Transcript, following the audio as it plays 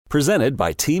Presented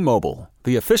by T-Mobile,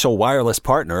 the official wireless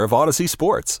partner of Odyssey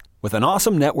Sports. With an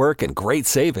awesome network and great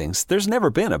savings, there's never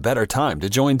been a better time to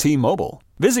join T-Mobile.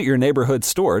 Visit your neighborhood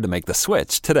store to make the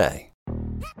switch today.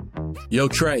 Yo,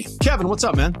 Trey. Kevin, what's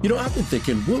up, man? You know, I've been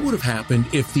thinking, what would have happened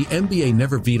if the NBA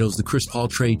never vetoes the Chris Paul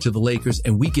trade to the Lakers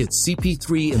and we get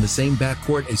CP3 in the same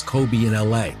backcourt as Kobe in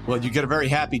LA? Well, you get a very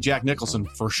happy Jack Nicholson,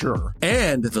 for sure.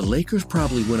 And the Lakers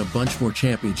probably win a bunch more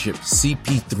championships.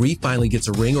 CP3 finally gets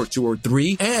a ring or two or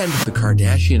three, and the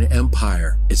Kardashian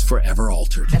empire is forever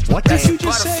altered. What did you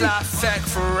just say?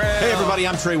 Hey, everybody,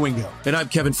 I'm Trey Wingo. And I'm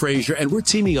Kevin Frazier, and we're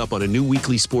teaming up on a new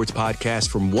weekly sports podcast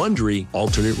from Wondery,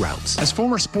 Alternate Routes. As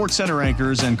former Sports Center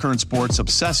anchors and current sports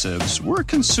obsessives, we're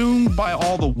consumed by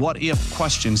all the what-if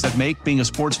questions that make being a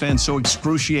sports fan so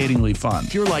excruciatingly fun.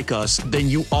 If you're like us, then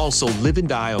you also live and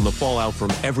die on the fallout from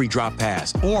every drop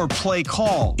pass. Or play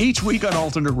call. Each week on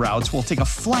Alternate Routes, we'll take a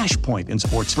flashpoint in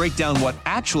sports, break down what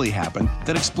actually happened,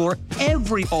 then explore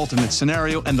every alternate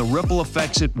scenario and the ripple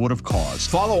effects it would have caused.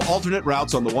 Follow Alternate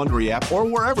Routes on the Wondery app or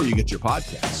wherever you get your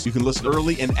podcasts. You can listen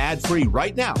early and ad-free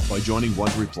right now by joining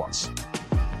Wondery Plus.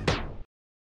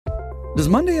 Does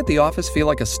Monday at the office feel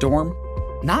like a storm?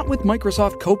 Not with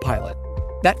Microsoft Copilot.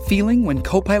 That feeling when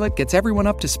Copilot gets everyone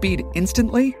up to speed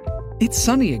instantly? It's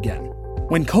sunny again.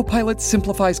 When Copilot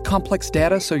simplifies complex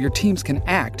data so your teams can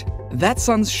act, that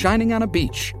sun's shining on a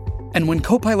beach. And when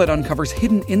Copilot uncovers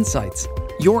hidden insights,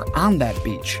 you're on that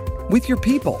beach with your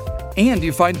people, and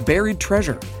you find buried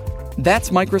treasure.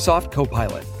 That's Microsoft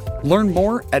Copilot. Learn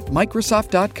more at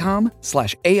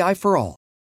Microsoft.com/AI for all.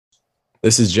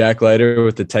 This is Jack Leiter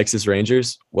with the Texas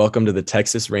Rangers. Welcome to the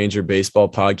Texas Ranger Baseball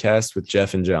Podcast with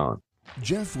Jeff and John.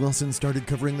 Jeff Wilson started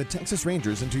covering the Texas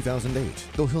Rangers in 2008,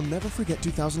 though he'll never forget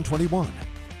 2021.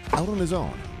 Out on his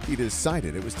own, he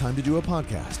decided it was time to do a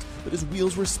podcast, but his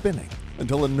wheels were spinning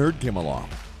until a nerd came along.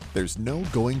 There's no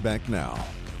going back now.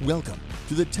 Welcome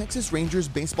to the Texas Rangers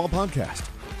Baseball Podcast.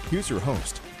 Here's your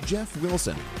host, Jeff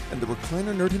Wilson, and the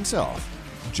recliner nerd himself,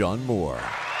 John Moore.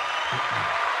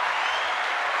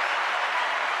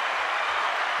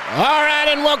 All right,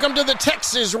 and welcome to the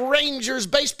Texas Rangers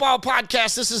Baseball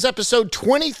Podcast. This is episode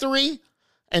 23,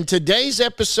 and today's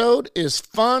episode is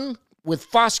fun with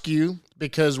Foscue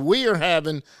because we are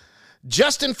having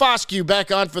Justin Foscue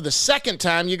back on for the second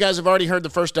time. You guys have already heard the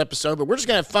first episode, but we're just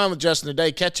going to have fun with Justin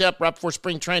today, catch up right before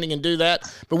spring training and do that.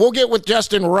 But we'll get with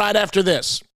Justin right after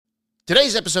this.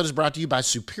 Today's episode is brought to you by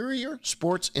Superior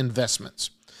Sports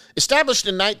Investments. Established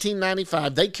in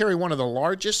 1995, they carry one of the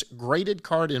largest graded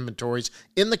card inventories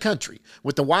in the country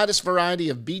with the widest variety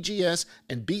of BGS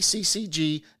and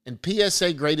BCCG and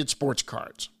PSA graded sports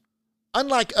cards.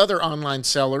 Unlike other online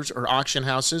sellers or auction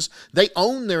houses, they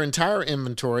own their entire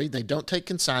inventory. They don't take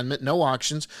consignment, no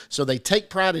auctions, so they take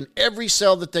pride in every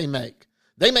sale that they make.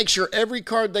 They make sure every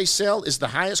card they sell is the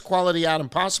highest quality item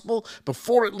possible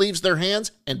before it leaves their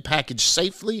hands and packaged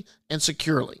safely and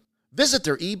securely. Visit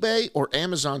their eBay or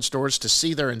Amazon stores to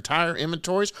see their entire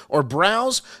inventories or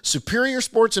browse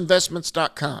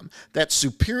SuperiorSportsInvestments.com. That's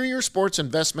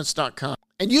SuperiorSportsInvestments.com.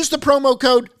 And use the promo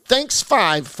code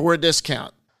THANKS5 for a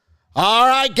discount. All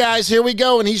right, guys, here we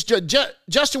go. And he's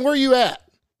Justin, where are you at?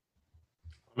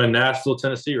 I'm in Nashville,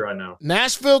 Tennessee right now.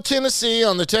 Nashville, Tennessee,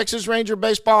 on the Texas Ranger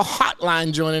Baseball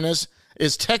Hotline. Joining us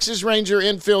is Texas Ranger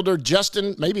infielder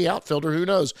Justin, maybe outfielder, who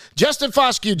knows? Justin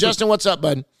Foscue. Justin, what's up,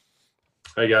 bud?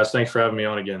 Hey, guys. Thanks for having me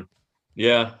on again.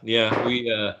 Yeah. We,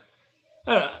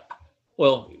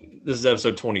 well, this is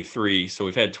episode 23, so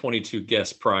we've had 22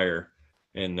 guests prior,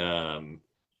 and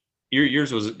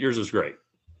yours was great.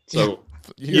 So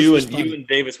you and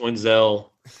Davis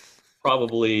Wenzel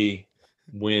probably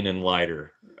Win and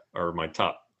Leiter are my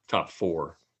top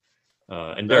four.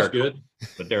 And that's Derek, good.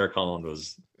 But Derek Holland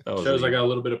was shows I got a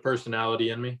little bit of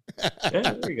personality in me.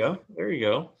 Yeah, there you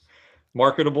go.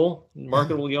 Marketable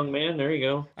young man. There you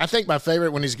go. I think my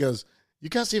favorite when he goes, "You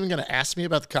guys even going to ask me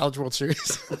about the College World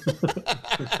Series?"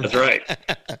 That's right.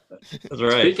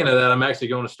 Speaking of that, I'm actually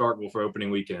going to Starkville for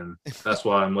opening weekend. That's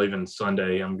why I'm leaving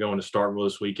Sunday. I'm going to Starkville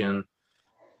this weekend.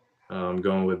 I'm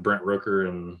going with Brent Rooker,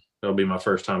 and that'll be my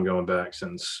first time going back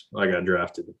since I got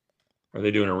drafted. Are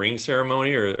they doing a ring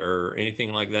ceremony or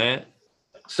anything like that?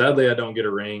 Sadly, I don't get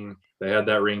a ring. They had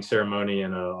that ring ceremony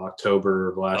in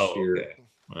October of last year. Okay.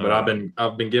 But I've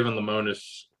been giving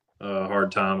Lamonis a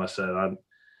hard time. I said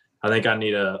I think I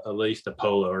need at least a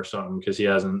polo or something because he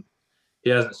hasn't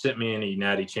sent me any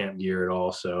Natty Champ gear at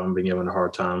all. So I've been giving a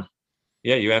hard time.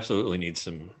 Yeah, you absolutely need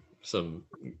some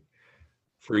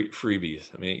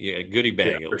freebies. I mean, yeah, goodie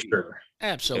bag. Yeah, for sure.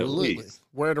 Absolutely.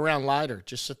 Wear it around Leiter.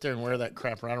 Just sit there and wear that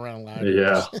crap right around Leiter.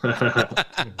 Yeah.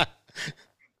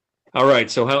 All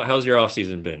right. So how's your off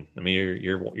season been? I mean,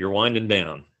 you're winding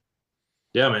down.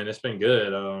 Yeah, man, it's been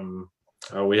good.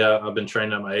 I've been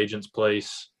training at my agent's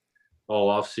place all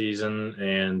off season,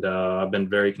 and I've been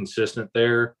very consistent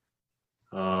there.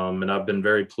 And I've been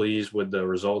very pleased with the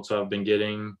results I've been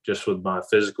getting just with my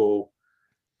physical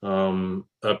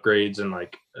upgrades, and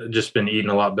like just been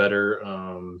eating a lot better.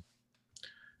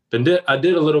 I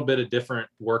did a little bit of different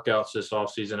workouts this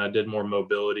off season. I did more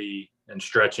mobility and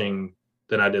stretching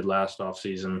than I did last off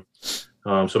season.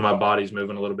 So my body's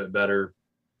moving a little bit better.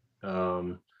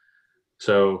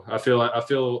 So I feel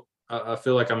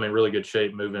like I'm in really good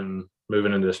shape moving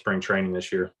into spring training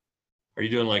this year. Are you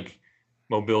doing like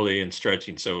mobility and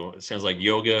stretching? So it sounds like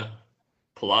yoga,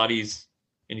 Pilates,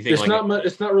 anything it's like that?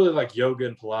 It's not really like yoga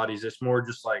and Pilates. It's more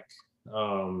just like,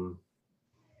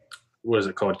 what is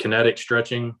it called? Kinetic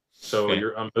stretching. So Okay.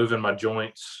 I'm moving my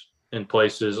joints in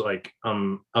places like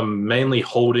I'm mainly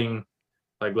holding,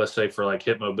 like, let's say for like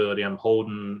hip mobility, I'm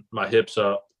holding my hips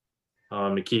up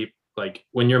to keep, like,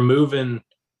 when you're moving,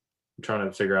 I'm trying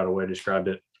to figure out a way to describe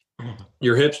it.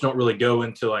 Your hips don't really go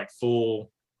into like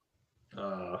full,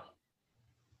 I'm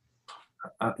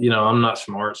not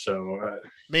smart, so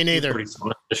me neither. I'm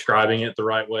not describing it the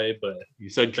right way, but You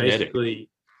said kinetic.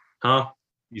 Huh?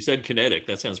 You said kinetic.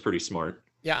 That sounds pretty smart.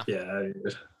 Yeah. Yeah.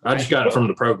 I just got it from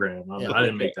the program. I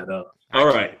didn't make that up. All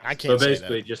right. I can't So say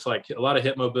basically, just like a lot of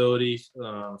hip mobility,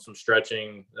 some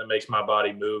stretching that makes my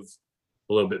body move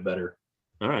a little bit better.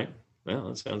 All right. Well,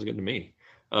 that sounds good to me.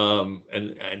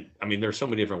 And I mean, there's so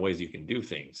many different ways you can do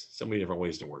things, so many different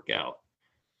ways to work out,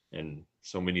 and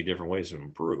so many different ways to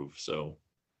improve. So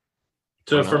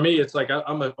for me, it's like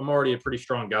I'm already a pretty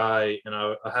strong guy, and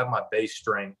I have my base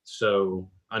strength. So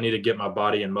I need to get my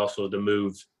body and muscles to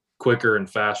move quicker and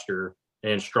faster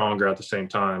and stronger at the same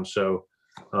time. So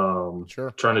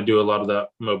Sure. trying to do a lot of that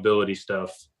mobility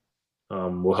stuff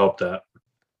will help that.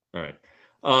 All right.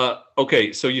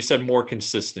 Okay. So you said more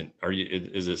consistent.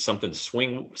 Is it something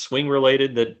swing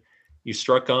related that you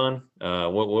struck on?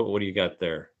 What do you got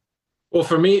there? Well,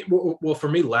 for me,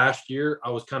 last year, I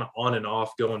was kind of on and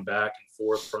off going back and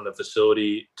forth from the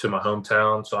facility to my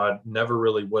hometown. So I never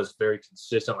really was very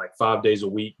consistent, like 5 days a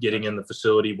week, getting in the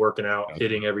facility, working out,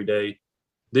 hitting every day.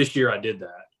 This year I did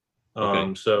that.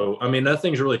 Okay. So, I mean,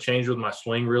 nothing's really changed with my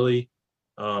swing, really.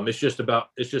 It's just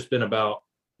been about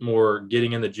more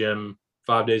getting in the gym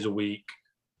 5 days a week,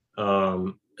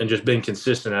 and just being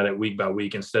consistent at it week by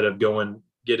week, instead of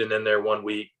getting in there 1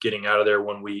 week, getting out of there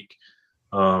 1 week.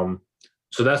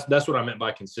 So that's what I meant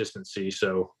by consistency.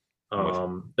 So,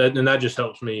 that just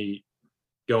helps me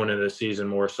going into the season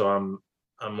more. So I'm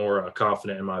more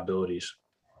confident in my abilities.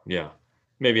 Yeah.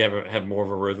 Maybe have more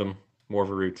of a rhythm, more of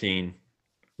a routine.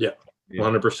 Yeah.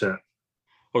 100%.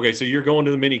 Okay. So you're going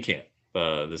to the mini camp,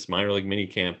 this minor league mini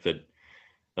camp that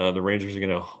the Rangers are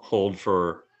going to hold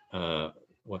for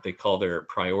what they call their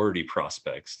priority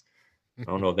prospects. I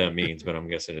don't know what that means, but I'm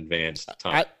guessing advanced.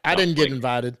 I didn't get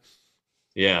invited.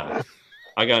 Yeah,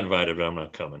 I got invited, but I'm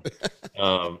not coming.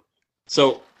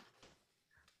 So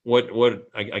what?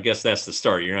 I guess that's the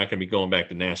start. You're not going to be going back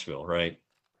to Nashville, right?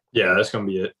 Yeah, that's going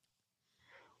to be it.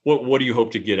 What do you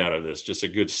hope to get out of this? Just a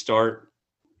good start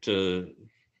to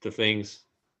things?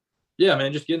 Yeah,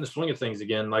 man, just getting the swing of things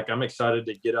again. Like, I'm excited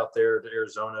to get out there to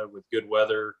Arizona with good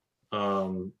weather,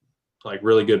 like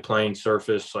really good playing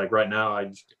surface. Like right now,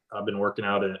 I've been working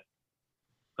out at,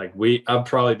 like, I've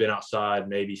probably been outside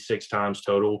maybe 6 times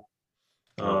total,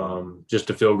 just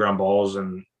to field ground balls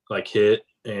and like hit.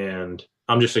 And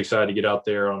I'm just excited to get out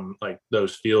there on like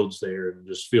those fields there and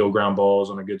just field ground balls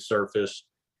on a good surface,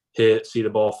 hit, see the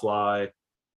ball fly,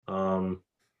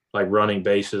 like running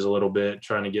bases a little bit,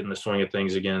 trying to get in the swing of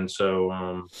things again. So,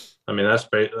 I mean, that's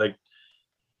like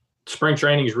spring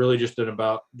training is really just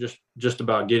about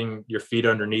getting your feet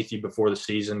underneath you before the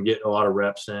season, get a lot of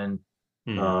reps in.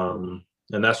 And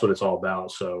that's what it's all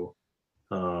about. So,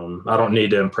 I don't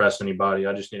need to impress anybody.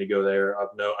 I just need to go there.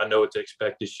 I know what to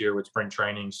expect this year with spring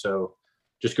training. So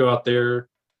just go out there,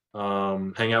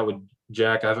 hang out with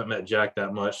Jack. I haven't met Jack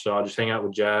that much, so I'll just hang out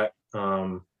with Jack,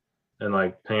 and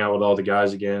like hang out with all the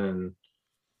guys again. And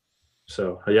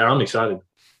so, yeah, I'm excited.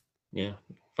 Yeah.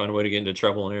 Find a way to get into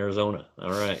trouble in Arizona.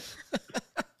 All right.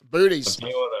 Booties. I'll tell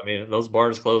you what, I mean, those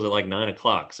bars close at like 9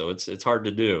 o'clock, so it's hard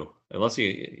to do unless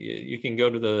you can go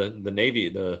to the Navy,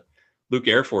 the Luke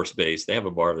Air Force Base. They have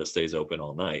a bar that stays open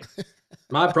all night.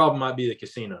 My problem might be the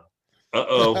casino.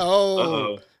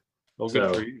 Oh,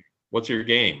 good for you. What's your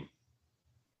game?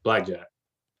 Blackjack.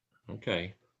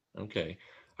 Okay.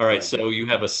 All right. So you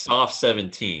have a soft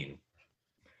 17.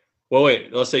 Well,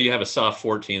 wait. Let's say you have a soft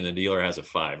 14. And the dealer has a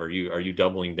 5. Are you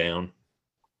doubling down?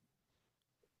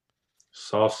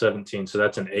 Soft 17. So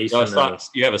that's an ace. No,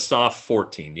 you have a soft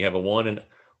 14. You have a 1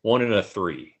 1 and a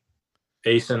 3.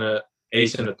 Ace and a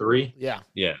 3. Yeah.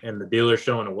 Yeah. And the dealer's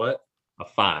showing a what? A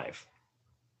 5.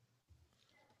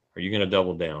 Are you going to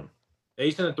double down?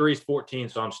 Ace and a 3 is 14,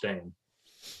 so I'm staying.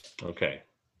 Okay.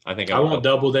 I think I won't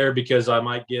double there because I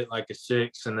might get like a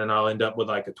 6 and then I'll end up with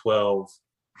like a 12.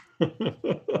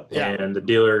 Yeah. And the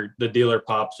dealer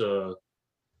pops a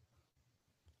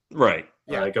right.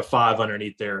 like a 5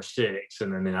 underneath there, a 6,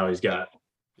 and then now he's got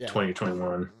 20 or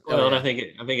 21. Well, and I think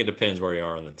it depends where you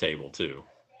are on the table too.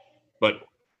 But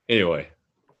anyway,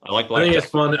 I think it's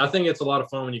fun. I think it's a lot of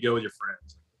fun when you go with your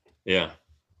friends. Yeah.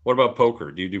 What about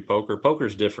poker? Do you do poker?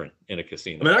 Poker's different in a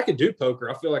casino. I mean, I could do poker.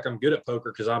 I feel like I'm good at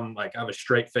poker because I have a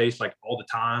straight face like all the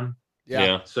time.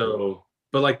 Yeah. So,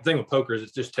 but like the thing with poker is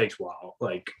it just takes a while.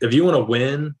 Like if you want to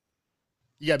win,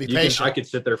 you gotta be patient. I could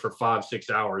sit there for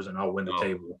 5-6 hours and I'll win the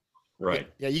table. Right.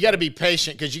 Yeah, you got to be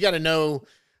patient because you got to know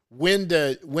when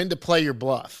to play your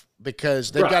bluff because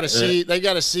they've got to see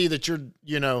that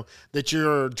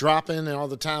you're dropping and all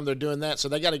the time they're doing that. So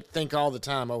they got to think all the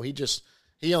time. Oh,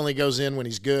 he only goes in when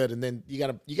he's good, and then you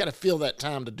got to feel that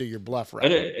time to do your bluff right.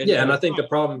 And I think the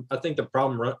problem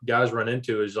guys run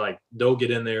into is like they'll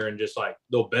get in there and just like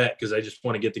they'll bet because they just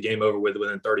want to get the game over with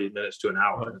within 30 minutes to an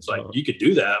hour. And it's like you could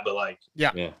do that, but like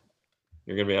you're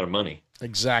gonna be out of money.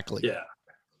 Exactly. Yeah.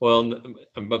 Well,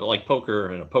 but like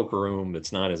poker in a poker room,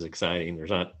 it's not as exciting. There's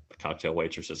not cocktail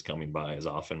waitresses coming by as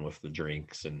often with the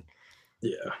drinks, and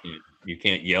you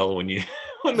can't yell when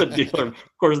the dealer.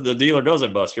 Of course, the dealer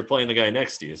doesn't bust. You're playing the guy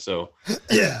next to you, so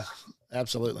yeah,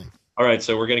 absolutely. All right,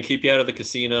 so we're going to keep you out of the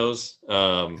casinos.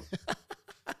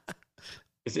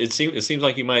 It seems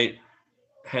like you might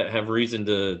have reason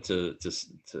to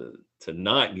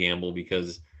not gamble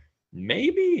because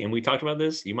maybe, and we talked about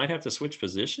this, you might have to switch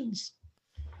positions.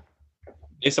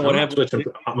 Based on what happened,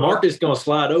 Marcus is going to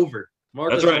slide over.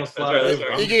 That's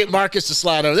right. You get Marcus to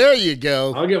slide over. There you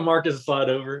go. I'll get Marcus to slide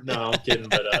over. No, I'm kidding.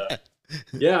 But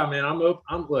yeah, man, I'm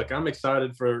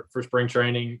excited for spring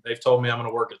training. They've told me I'm going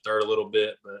to work at third a little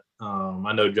bit, but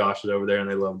I know Josh is over there and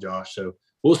they love Josh. So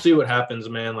we'll see what happens,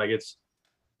 man. Like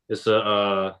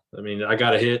I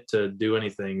got a hit to do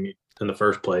anything in the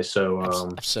first place.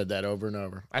 So I've said that over and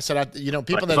over. I said, people like,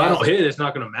 that if I don't hit, it's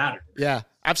not going to matter. Yeah,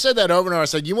 I've said that over and over. I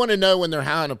said, you want to know when they're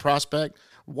high on a prospect?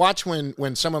 Watch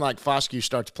when someone like Foscue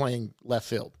starts playing left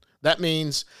field. That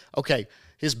means, okay,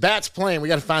 his bat's playing. We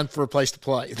got to find for a place to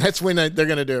play. That's when they're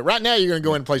going to do it. Right now, you're going to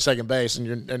go in and play second base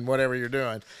and whatever you're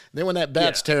doing. And then when that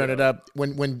bat's tearing it up,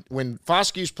 when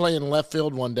Foscue's playing left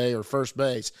field one day or first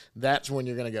base, that's when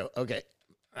you're going to go, okay,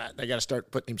 they got to start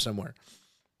putting him somewhere.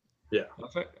 Yeah,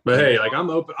 but hey, like I'm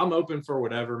open for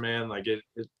whatever, man. Like it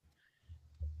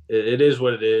is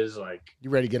what it is. Like you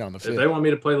ready to get on the field? If they want me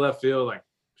to play left field, like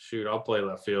shoot, I'll play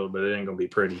left field, but it ain't gonna be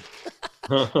pretty.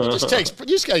 You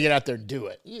just got to get out there and do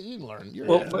it. You learn.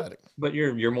 But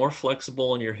you're more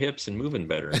flexible in your hips and moving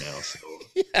better now. So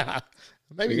yeah,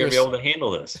 maybe you're gonna be able to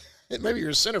handle this. Maybe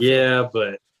you're a center. Yeah,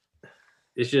 but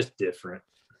it's just different.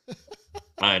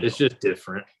 I know. It's just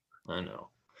different. I know.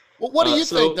 Well, what do you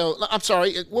think, though? I'm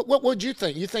sorry. What would you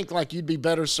think? You think like you'd be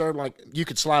better served, like you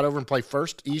could slide over and play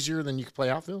first easier than you could play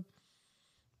outfield?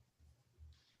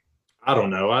 I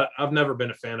don't know. I've never been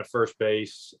a fan of first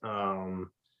base.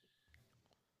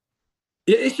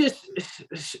 It's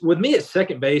just with me at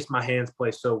second base, my hands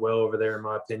play so well over there. In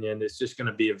my opinion, it's just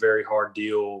going to be a very hard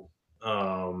deal.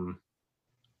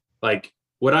 Like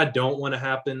what I don't want to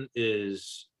happen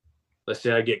is, let's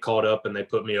say I get caught up and they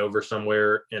put me over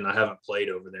somewhere and I haven't played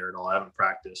over there at all. I haven't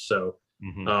practiced. So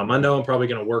I know I'm probably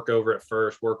going to work over at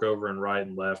first, work over and right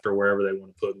and left or wherever they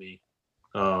want to put me.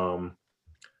 But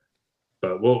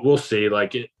we'll see.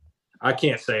 Like I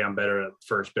can't say I'm better at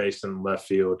first base than left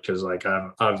field because like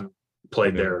I've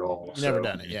played there at all. Never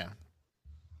done it. Yeah.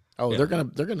 Oh, yeah.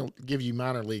 They're gonna give you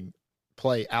minor league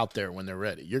play out there when they're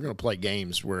ready. You're gonna play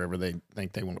games wherever they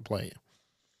think they want to play you.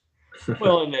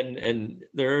 Well, and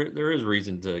there is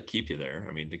reason to keep you there.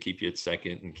 I mean, to keep you at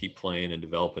second and keep playing and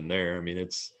developing there. I mean,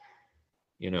 it's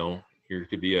you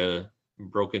could be a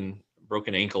broken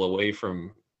ankle away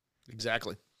from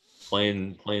exactly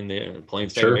playing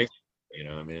second sure. base.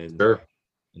 I mean, sure.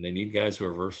 And they need guys who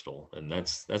are versatile, and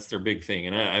that's their big thing.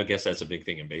 And I guess that's a big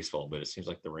thing in baseball. But it seems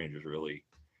like the Rangers really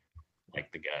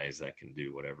like the guys that can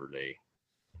do whatever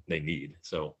they need.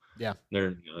 So yeah,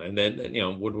 they're and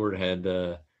then Woodward had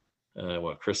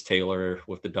Chris Taylor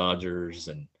with the Dodgers,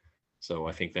 and so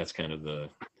I think that's kind of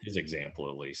his example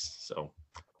at least. So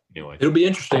anyway, it'll be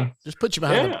interesting. Just put you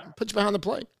behind the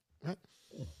plate. Right?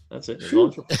 That's it. As long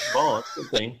as you're playing ball, that's a good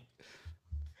thing.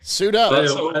 Suit up.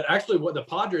 Actually, what the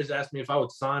Padres asked me if I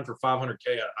would sign for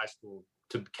 $500K out of high school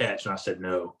to catch, and I said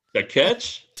no. The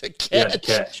catch? To catch. Yeah, to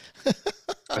catch.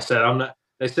 I said, I'm not.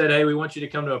 They said, hey, we want you to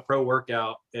come to a pro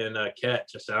workout and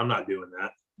catch. I said, I'm not doing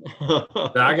that.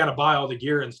 I got to buy all the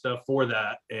gear and stuff for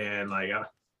that, and I'm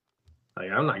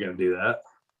not going to do that.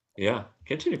 Yeah,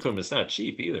 catching equipment's not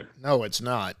cheap either. No, it's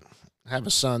not. I have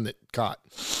a son that caught.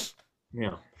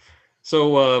 Yeah.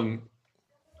 So, all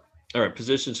right,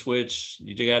 position switch.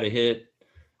 You got to hit.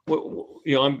 What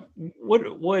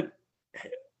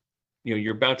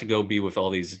you're about to go be with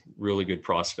all these really good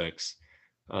prospects.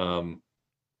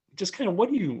 Just kind of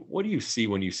what do you see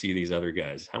when you see these other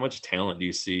guys? How much talent do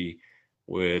you see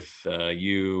with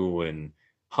you and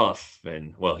Huff?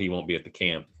 And well, he won't be at the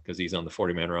camp because he's on the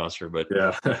 40-man roster, but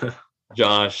yeah.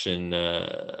 Josh and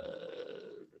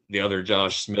the other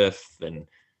Josh Smith and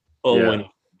Owen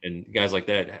and guys like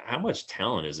that. How much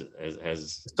talent is it?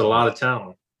 It's a lot of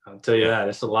talent. I'll tell you that.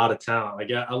 It's a lot of talent. Like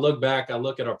I look back, I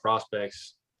look at our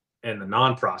prospects and the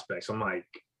non-prospects. I'm like,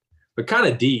 we're kind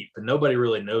of deep, and nobody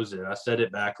really knows it. I said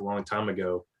it back a long time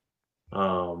ago.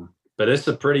 But it's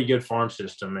a pretty good farm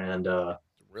system, and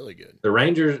really good. The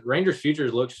Rangers future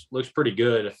looks pretty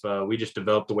good if we just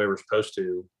develop the way we're supposed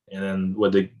to, and then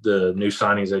with the new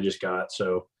signings they just got.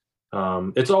 So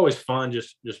it's always fun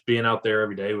just being out there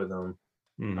every day with them,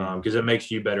 because it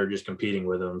makes you better just competing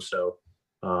with them. So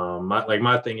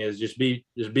my thing is just be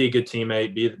a good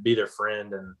teammate, be their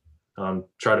friend, and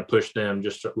try to push them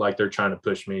just like they're trying to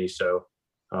push me. So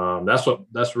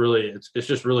that's really it's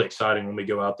just really exciting when we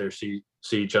go out there, see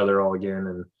each other all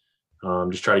again,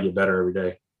 and just try to get better every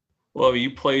day. Well,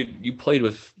 you played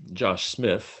with Josh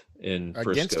Smith in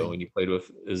Frisco, and you played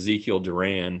with Ezekiel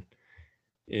Duran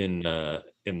in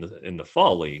the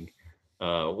fall league.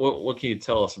 What can you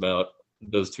tell us about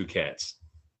those two cats?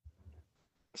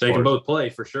 They can both play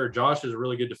for sure. Josh is a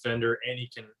really good defender, and he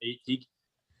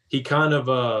kind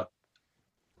of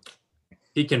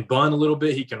he can bunt a little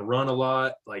bit. He can run a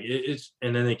lot. Like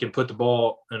and then they can put the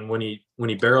ball. And when he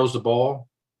barrels the ball,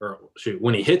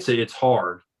 when he hits it, it's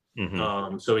hard.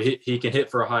 So he can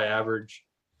hit for a high average.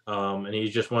 And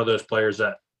he's just one of those players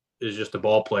that is just a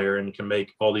ball player and can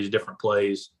make all these different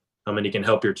plays. And he can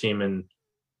help your team and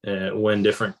win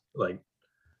different,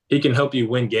 he can help you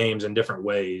win games in different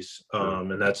ways.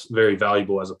 And that's very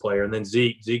valuable as a player. And then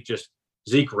Zeke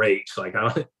rakes.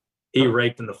 He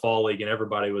raked in the fall league, and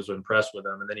everybody was impressed with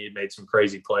him. And then he had made some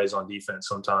crazy plays on defense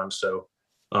sometimes. So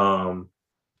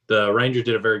the Rangers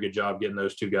did a very good job getting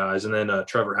those two guys. And then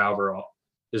Trevor Halver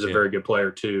is a very good player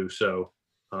too. So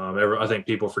I think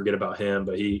people forget about him,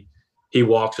 but he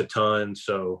walks a ton.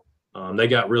 So they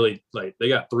got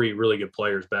three really good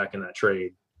players back in that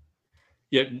trade.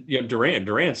 Yeah,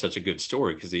 Duran's such a good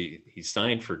story because he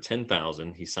signed for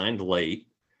 $10,000. He signed late.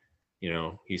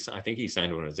 I think he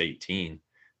signed when he was 18.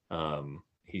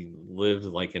 He lived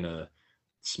in a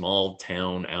small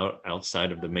town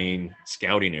outside of the main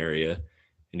scouting area,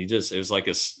 and it was like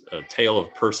a tale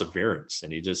of perseverance.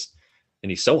 And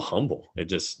he's so humble. It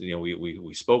just,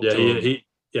 we spoke to him.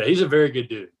 He's a very good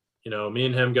dude. Me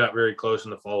and him got very close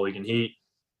in the fall league, and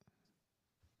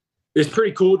it's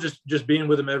pretty cool just being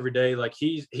with him every day.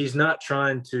 He's not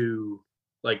trying to,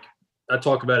 I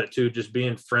talk about it too, just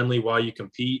being friendly while you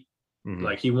compete.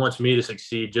 He wants me to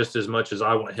succeed just as much as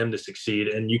I want him to succeed.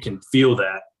 And you can feel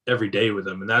that every day with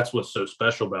him. And that's what's so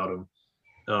special about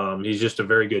him. He's just a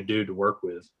very good dude to work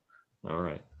with. All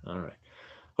right.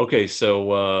 Okay.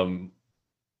 So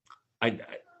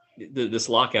this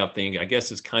lockout thing, I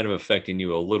guess, is kind of affecting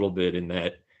you a little bit in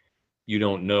that you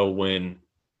don't know when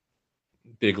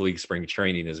big league spring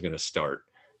training is going to start.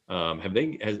 Have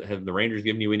the Rangers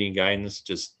given you any guidance?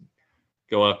 Just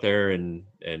go out there and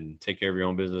take care of your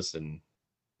own business, and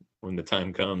when the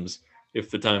time comes, if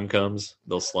the time comes,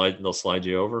 they'll slide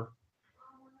you over.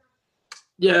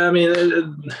 Yeah,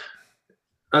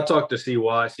 I talked to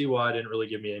CY. CY didn't really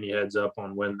give me any heads up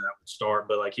on when that would start,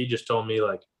 but he just told me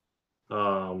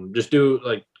just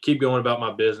keep going about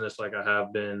my business like I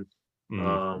have been.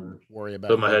 Worry about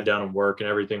put my head down and work, and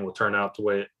everything will turn out the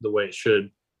way it should.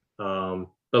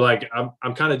 But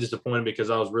I'm kind of disappointed because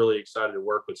I was really excited to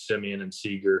work with Simeon and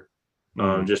Seager,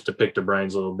 just to pick their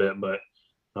brains a little bit. But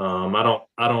I'm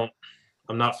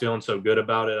not feeling so good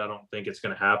about it. I don't think it's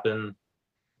going to happen,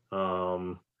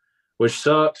 which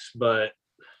sucks. But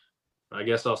I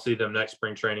guess I'll see them next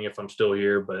spring training if I'm still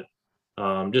here. But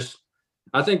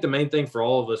I think the main thing for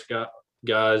all of us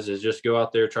guys is just go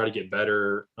out there, try to get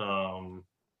better, and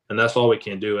that's all we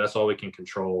can do. That's all we can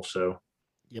control. So,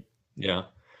 yep, yeah.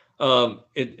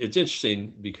 It's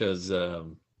interesting because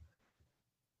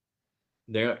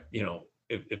there,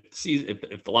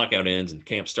 if the lockout ends and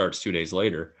camp starts 2 days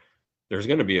later, there's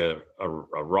going to be a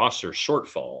roster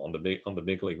shortfall on the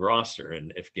big league roster,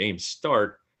 and if games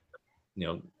start,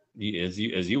 as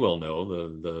you well know,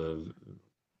 the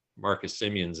Marcus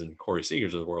Simeons and Corey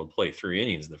Seagers of the world play 3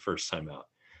 innings the first time out.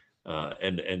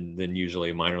 And then usually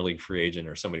a minor league free agent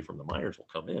or somebody from the minors will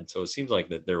come in. So it seems like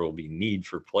that there will be need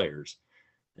for players.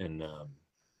 And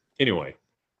anyway,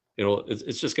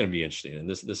 it's just going to be interesting. And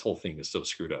this whole thing is so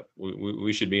screwed up.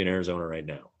 We should be in Arizona right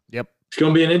now. Yep. It's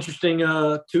going to be an interesting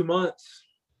 2 months.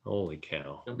 Holy cow.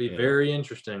 It's going to be very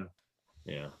interesting.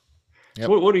 Yeah. Yep.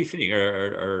 So what do you think?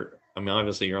 I mean,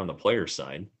 obviously you're on the player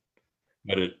side,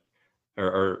 but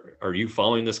are you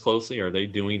following this closely? Are they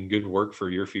doing good work for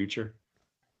your future?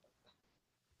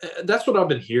 That's what I've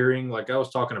been hearing. Like, I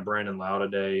was talking to Brandon Lau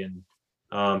today,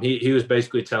 and he was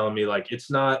basically telling me, like, it's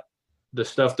not the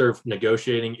stuff they're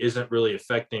negotiating isn't really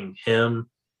affecting him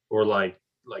or like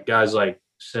guys like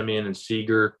Simeon and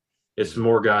Seager. It's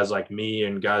more guys like me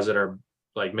and guys that are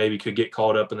like maybe could get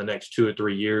called up in the next 2 or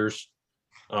 3 years.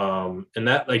 And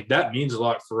that means a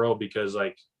lot for real, because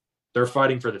like they're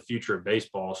fighting for the future of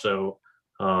baseball. So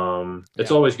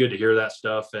it's always good to hear that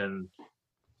stuff. And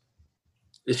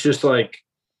it's just like,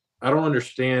 I don't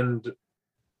understand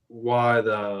why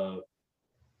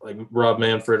like Rob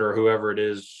Manfred or whoever it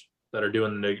is that are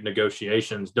doing the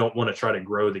negotiations don't want to try to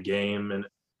grow the game. And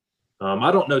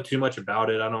I don't know too much about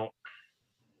it. I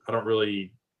don't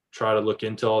really try to look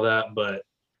into all that, but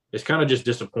it's kind of just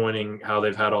disappointing how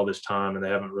they've had all this time and they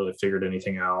haven't really figured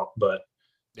anything out. But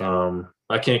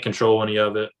I can't control any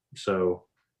of it. So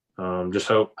just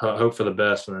hope for the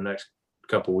best in the next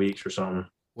couple weeks or something.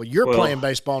 Well, you're playing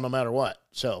baseball no matter what.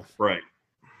 So right.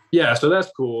 Yeah, so that's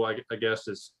cool. I guess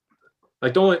it's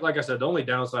like the only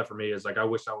downside for me is like I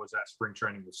wish I was at spring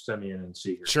training with Simeon and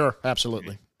Seager. Sure,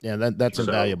 absolutely. Yeah, that's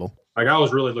invaluable. Like I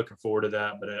was really looking forward to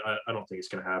that, but I don't think it's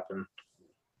going to happen.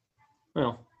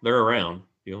 Well, they're around.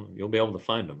 You'll be able to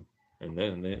find them, and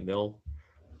then they'll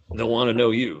want to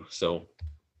know you. So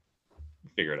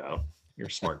figure it out. You're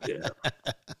a smart kid.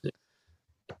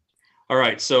 All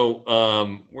right, so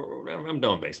I'm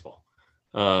done with baseball.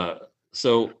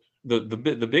 So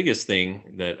the biggest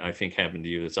thing that I think happened to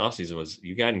you this offseason was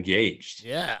you got engaged.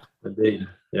 Yeah. Indeed.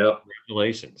 Yep.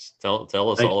 Congratulations. Tell us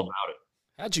all about it.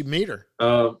 How'd you meet her?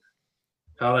 How'd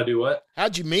I do what?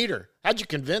 How'd you meet her? How'd you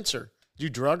convince her? Did you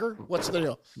drug her? What's the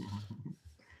deal?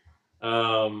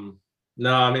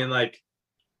 No, I mean, like,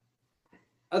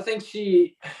 I think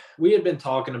we had been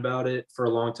talking about it for a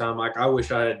long time. Like, I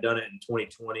wish I had done it in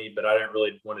 2020, but I didn't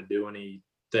really want to do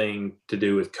anything to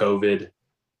do with COVID.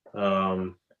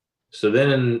 So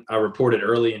then I reported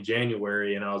early in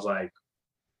January, and I was like,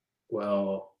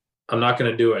 well, I'm not going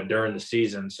to do it during the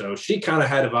season. So she kind of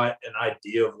had an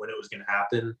idea of when it was going to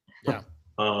happen. Yeah.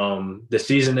 The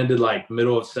season ended like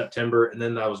middle of September, and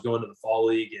then I was going to the fall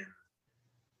league in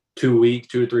 2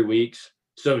 or 3 weeks.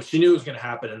 So she knew it was going to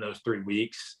happen in those 3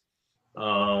 weeks.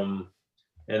 And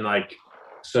like,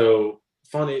 so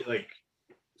funny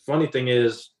thing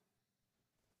is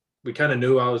we kind of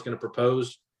knew I was going to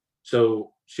propose.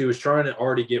 So she was trying to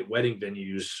already get wedding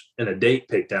venues and a date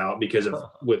picked out because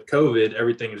with COVID,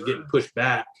 everything was getting pushed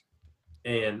back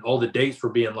and all the dates were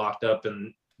being locked up.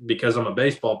 And because I'm a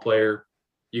baseball player,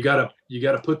 you gotta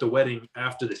put the wedding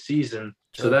after the season.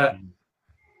 So that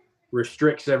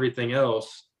restricts everything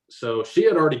else. So she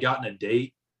had already gotten a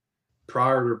date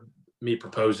prior to me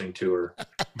proposing to her.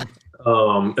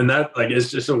 And that, like,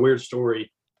 it's just a weird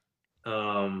story.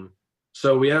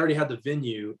 So we already had the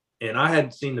venue and I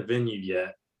hadn't seen the venue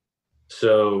yet.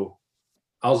 So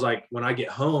I was like, when I get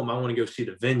home, I want to go see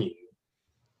the venue.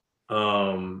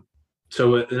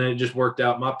 So it just worked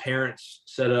out. My parents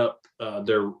set up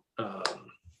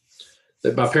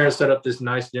this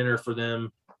nice dinner for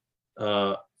them,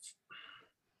 for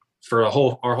our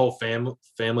whole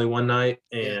family one night.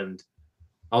 And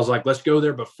I was like, let's go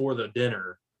there before the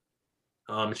dinner.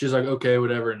 And she's like, okay,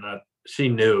 whatever. And she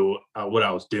knew what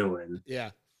I was doing.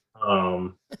 Yeah.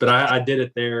 But I did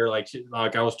it there. Like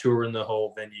I was touring the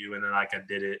whole venue, and then I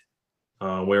did it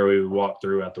where we would walk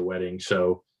through at the wedding.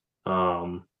 So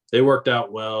it worked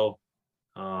out well.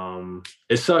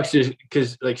 It sucks just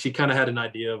because like she kind of had an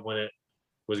idea of when it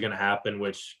was going to happen,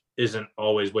 which isn't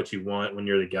always what you want when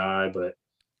you're the guy. But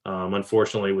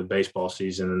unfortunately, with baseball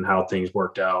season and how things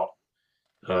worked out,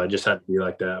 it just had to be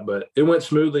like that. But it went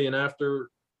smoothly. And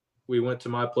after we went to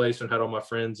my place and had all my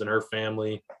friends and her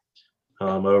family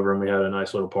over, and we had a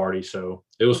nice little party. So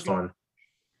it was fun.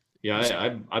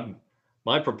 Yeah, I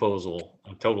my proposal,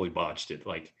 I totally botched it.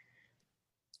 Like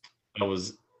I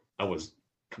was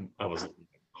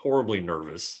horribly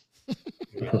nervous.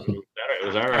 It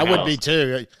was our I would be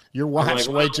too. Your wife's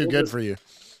way too good for you.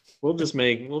 we'll just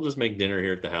make dinner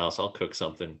here at the house. I'll cook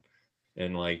something.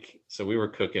 And like, so we were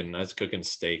cooking. I was cooking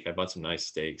steak. I bought some nice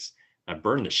steaks. I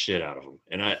burned the shit out of them,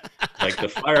 and the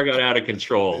fire got out of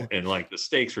control, and like the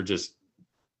steaks were just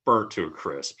burnt to a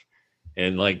crisp.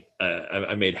 And like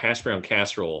I made hash brown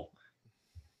casserole,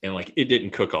 and like it didn't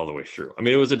cook all the way through. I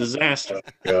mean, it was a disaster.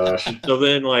 Oh, gosh. So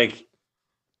then like,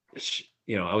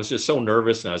 I was just so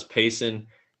nervous, and I was pacing,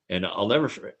 and I'll never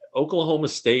forget Oklahoma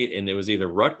State, and it was either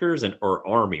Rutgers or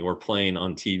Army were playing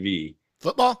on TV.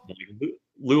 Football.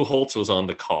 Lou Holtz was on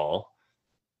the call.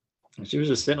 And she was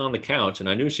just sitting on the couch, and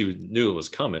I knew she knew it was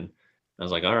coming. I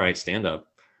was like, "All right, stand up."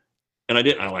 And I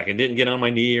didn't get on my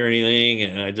knee or anything,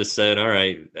 and I just said, "All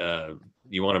right,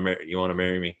 you want to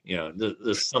marry me?"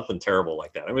 There's something terrible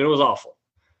like that. I mean, it was awful.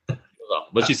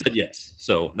 But she said yes,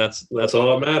 so that's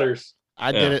all that matters.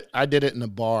 I did it in a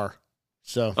bar.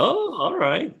 So. Oh, all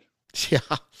right. Yeah.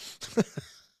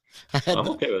 I'm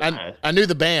okay with that. I knew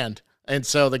the band, and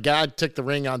so the guy took the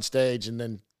ring on stage and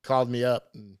then called me up,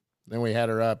 and then we had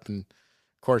her up, and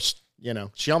of course,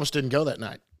 she almost didn't go that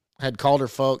night. I had called her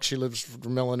folks. She lives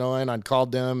from Illinois, and I'd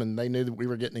called them, and they knew that we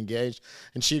were getting engaged.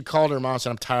 And she had called her mom and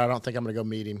said, "I'm tired. I don't think I'm going to go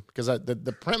meet him," because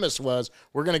the premise was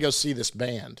we're going to go see this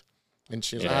band. And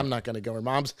she's like, "I'm not going to go." Her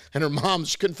mom,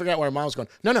 she couldn't figure out where her mom was going.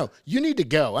 No, you need to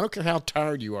go. I don't care how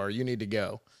tired you are. You need to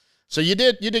go. So you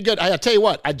did good. I tell you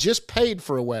what, I just paid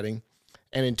for a wedding,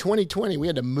 and in 2020 we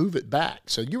had to move it back.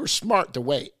 So you were smart to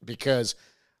wait, because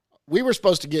we were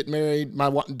supposed to get married. My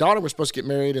daughter was supposed to get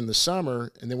married in the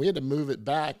summer, and then we had to move it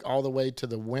back all the way to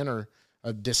the winter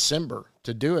of December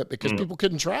to do it because people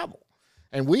couldn't travel.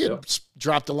 And we had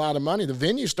dropped a lot of money. The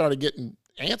venue started getting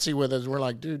antsy with us. We're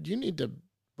like, "Dude, you need to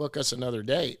book us another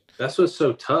date." That's what's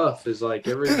so tough is like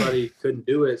everybody couldn't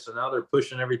do it. So now they're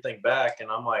pushing everything back.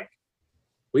 And I'm like,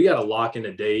 we got to lock in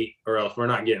a date or else we're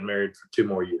not getting married for 2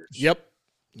 more years.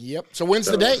 Yep. So when's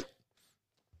the date?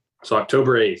 So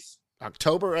October 8th.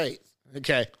 October 8th.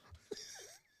 Okay.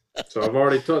 So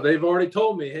they've already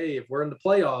told me, hey, if we're in the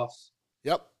playoffs,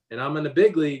 and I'm in the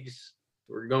big leagues,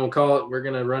 we're going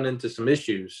to run into some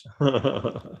issues.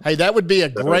 Hey, that would be a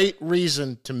great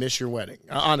reason to miss your wedding.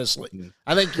 Honestly,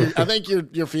 I think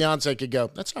your fiance could go,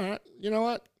 "That's all right. You know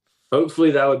what?"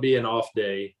 Hopefully that would be an off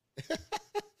day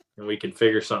and we can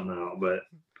figure something out, but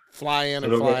fly in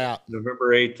and fly out.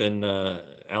 November 8th in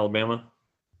Alabama.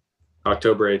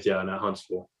 October 8th. Yeah. In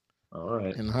Huntsville. All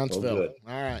right. In Huntsville.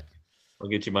 All right. I'll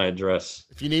get you my address.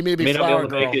 If you need me to be flower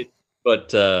girl. Make it, but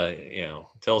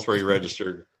tell us where you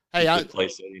registered. Hey,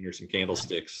 place setting or some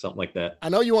candlesticks, something like that. I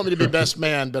know you want me to be best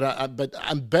man, but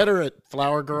I'm better at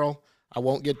flower girl. I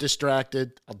won't get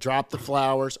distracted. I'll drop the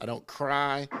flowers. I don't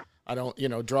cry. I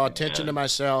don't, draw attention to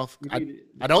myself.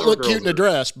 I don't look cute in a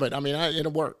dress, but I mean,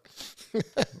 it'll work.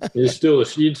 You'd steal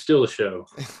the show.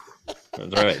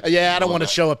 That's right. Yeah, I don't want to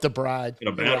show up the bride in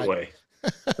a bad way.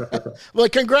 Well,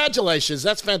 congratulations.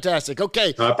 That's fantastic.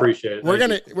 Okay. I appreciate it. We're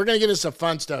going to get into some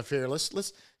fun stuff here. Let's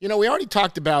we already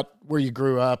talked about where you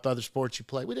grew up, other sports you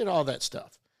played. We did all that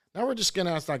stuff. Now we're just going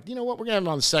to we're going to have it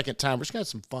on the second time. We're just going to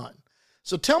have some fun.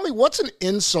 So tell me, what's an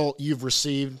insult you've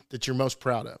received that you're most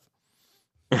proud of?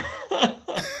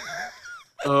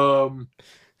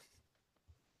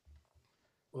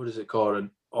 What is it called? An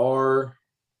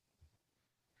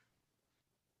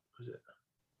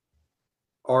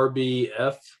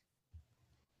RBF?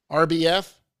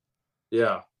 RBF?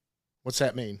 Yeah. What's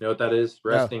that mean? You know what that is?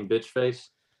 Resting bitch face.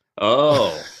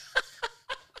 Oh.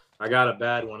 I got a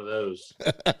bad one of those.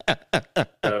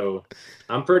 So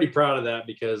I'm pretty proud of that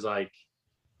because like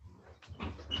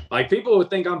people would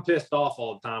think I'm pissed off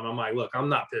all the time. I'm like, look, I'm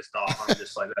not pissed off. I'm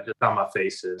just like, that's just how my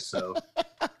face is. So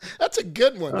that's a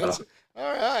good one. All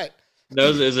right. No,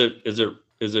 is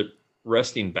it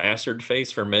resting bastard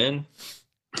face for men?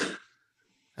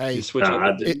 Hey,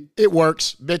 it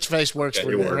works. Bitch face works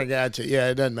for you. I got you. Yeah,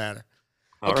 it doesn't matter.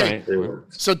 All right.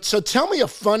 So tell me a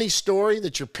funny story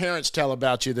that your parents tell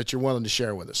about you that you're willing to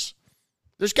share with us.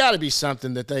 There's got to be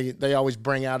something that they always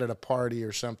bring out at a party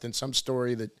or something, some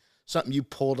story something you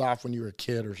pulled off when you were a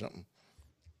kid or something.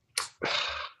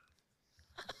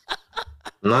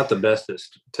 I'm not the best at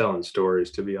telling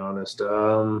stories, to be honest.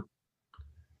 I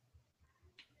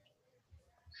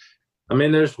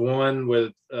mean, there's one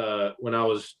with when I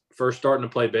was first starting to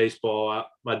play baseball.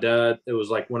 My dad, it was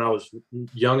like when I was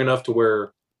young enough to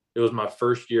where it was my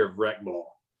first year of rec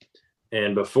ball.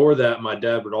 And before that, my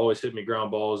dad would always hit me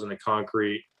ground balls in the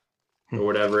concrete or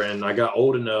whatever. And I got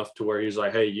old enough to where he was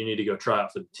like, hey, you need to go try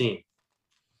out for the team.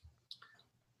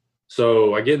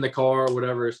 So I get in the car or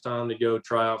whatever, it's time to go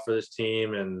try out for this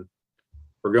team. And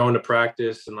we're going to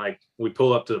practice. And like, we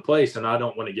pull up to the place and I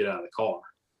don't want to get out of the car.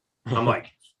 I'm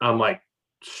like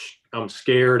I'm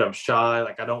scared. I'm shy.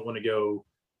 Like, I don't want to go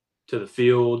to the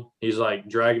field. He's like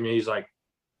dragging me.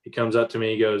 He comes up to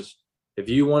me. He goes, if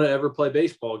you want to ever play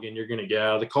baseball again, you're going to get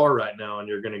out of the car right now and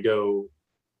you're going to go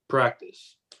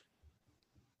practice.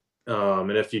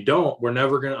 And if you don't,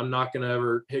 I'm not going to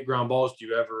ever hit ground balls to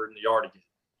you ever in the yard again.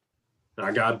 And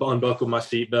I got unbuckled my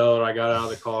seatbelt. I got out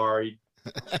of the car. He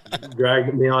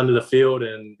dragged me onto the field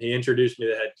and he introduced me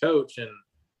to the head coach.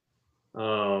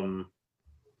 And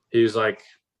he was like,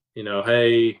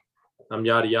 hey, I'm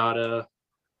yada yada.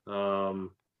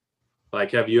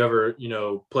 Like, have you ever,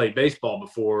 played baseball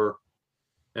before?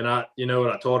 And what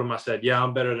I told him? I said, yeah,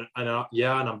 I'm better than, and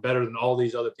I'm better than all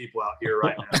these other people out here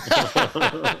right now.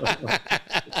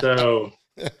 So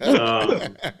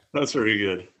that's pretty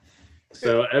good.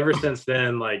 So ever since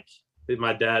then, like,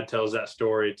 my dad tells that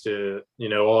story to,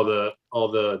 all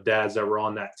the dads that were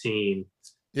on that team.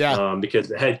 Yeah. Because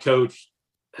the head coach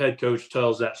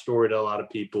tells that story to a lot of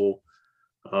people.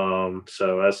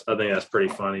 So I think that's pretty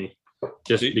funny,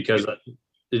 just because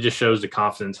it just shows the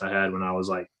confidence I had when I was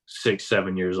like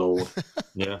 6-7 years old.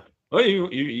 Yeah. Well,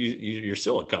 you're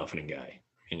still a confident guy,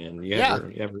 and you have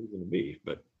reason to be.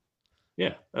 But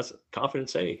yeah, that's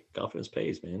confidence. Confidence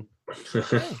pays, man.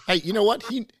 Hey, you know what?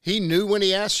 He knew when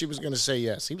he asked, she was going to say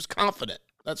yes. He was confident.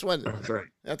 That's right.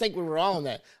 I think we were all on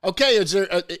that. Okay, is there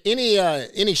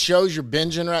any shows you're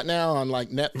binging right now on like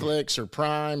Netflix or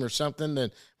Prime or something?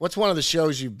 Then what's one of the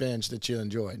shows you've binged that you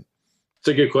enjoyed? It's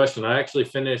a good question. I actually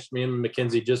me and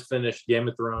Mackenzie just finished Game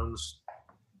of Thrones.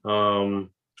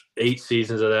 8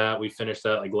 seasons of that. We finished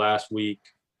that like last week.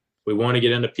 We want to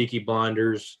get into Peaky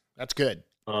Blinders. That's good.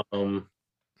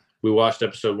 We watched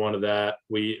episode 1 of that.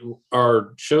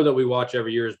 Our show that we watch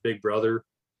every year is Big Brother.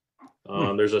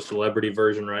 There's a celebrity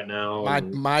version right now.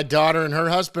 My daughter and her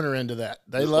husband are into that.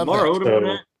 They love Lamar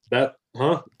Odom that.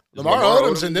 Lamar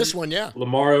Odom's in this one, yeah.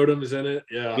 Lamar Odom is in it,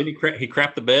 yeah. Did he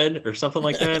crap the bed or something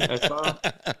like that? I saw.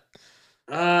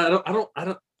 I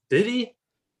don't. Did he?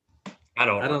 I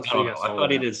don't know. I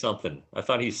thought he did something. I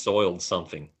thought he soiled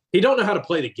something. He don't know how to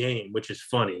play the game, which is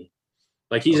funny.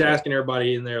 Like, he's asking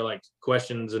everybody in there like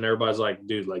questions, and everybody's like,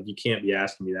 "Dude, like, you can't be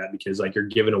asking me that because like you're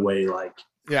giving away like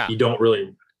you don't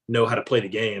really know how to play the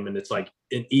game." And it's like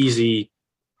an easy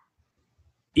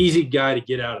guy to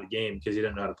get out of the game because he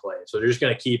doesn't know how to play it. So they're just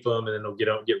gonna keep him, and then they'll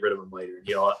get rid of him later.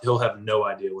 He'll have no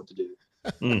idea what to do.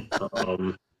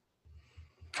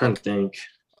 Trying to think.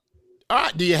 All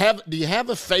right. Do you have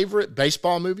a favorite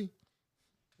baseball movie?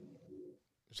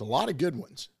 There's a lot of good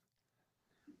ones.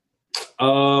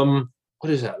 What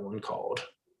is that one called?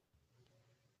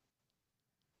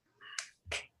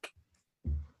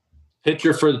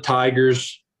 Pitcher for the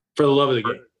Tigers. For the love of the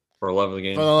game. For the love of the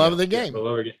game. For the love of the game. For the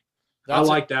love of the game. I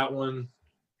like that one.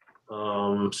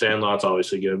 Sandlot's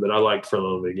obviously good, but I like For the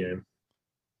Love of the Game.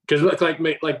 Because like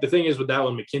the thing is with that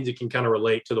one, Mackenzie can kind of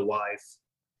relate to the wife.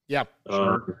 Yeah.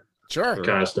 Sure.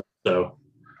 Kind of stuff. So.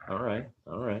 All right.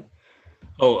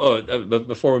 But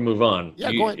before we move on,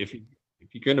 go ahead. If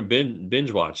you're going to binge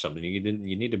watch something, you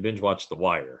need to binge watch The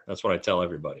Wire. That's what I tell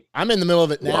everybody. I'm in the middle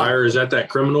of it now. Wire, is that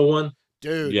criminal one?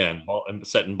 Dude. Yeah, and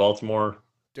set in Baltimore.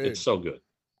 Dude. It's so good.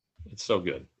 It's so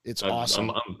good. It's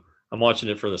awesome. I'm watching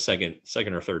it for the second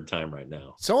or third time right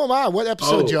now. So am I. What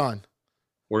episode, John?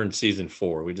 We're in season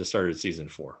 4. We just started season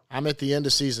 4. I'm at the end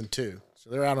of season 2. So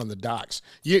they're out on the docks.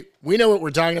 We know what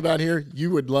we're talking about here.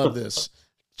 You would love this.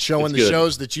 Showing the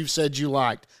shows that you've said you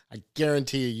liked. I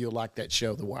guarantee you'll like that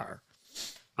show, The Wire.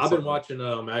 I've been watching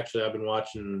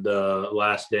The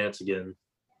Last Dance again.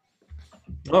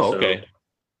 Oh, okay.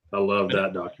 I love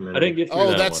that documentary. I didn't get through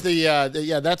that that's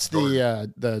one. that's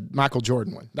the Michael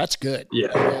Jordan one. That's good. Yeah,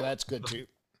 that's good too.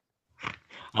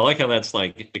 I like how that's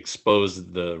like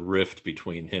exposed the rift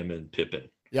between him and Pippen.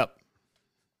 Yep.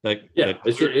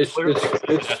 It's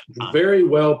very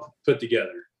well put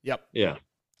together. Yep.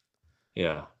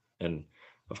 Yeah. And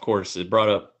of course it brought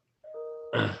up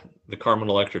the Carmen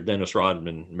Electra Dennis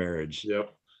Rodman marriage.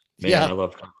 Yep. Man, I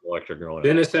love Carmen Electra growing up.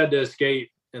 Dennis had to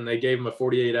escape and they gave him a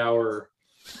 48-hour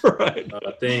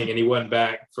thing, and he went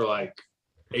back for like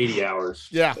 80 hours.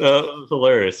 Yeah. It was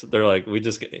hilarious. They're like, we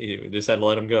just had to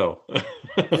let him go.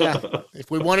 Yeah. If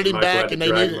we wanted him back, and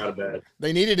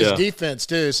they needed his defense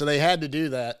too, so they had to do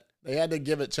that. They had to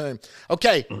give it to him.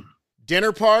 Okay.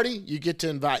 Dinner party, you get to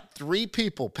invite 3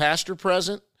 people, past or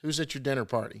present. Who's at your dinner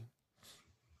party?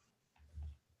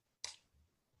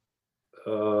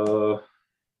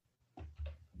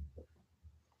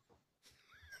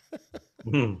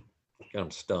 Got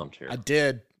him stumped here. I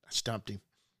did. I stumped him.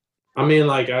 I mean,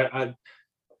 like, I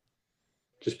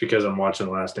just because I'm watching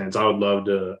The Last Dance, I would love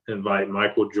to invite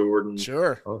Michael Jordan.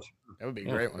 Sure. That would be a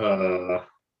great one.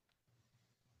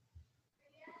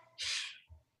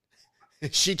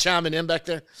 Is she chiming in back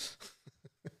there?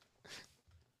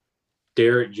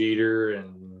 Derek Jeter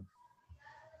and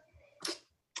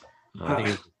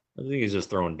I think he's just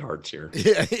throwing darts here.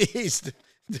 Yeah,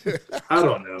 I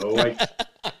don't know. Like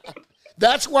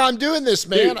that's why I'm doing this,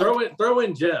 man. Dude, throw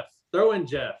in Jeff.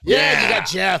 Yeah, you got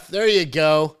Jeff. There you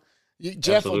go.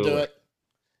 Jeff will do it.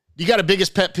 You got a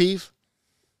biggest pet peeve?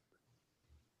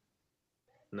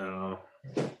 No.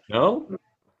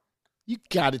 You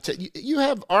got to you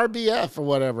have RBF or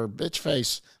whatever, bitch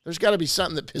face. There's got to be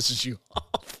something that pisses you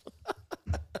off.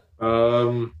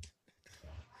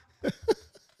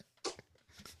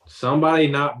 Somebody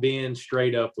not being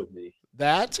straight up with me.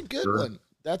 That's a good one.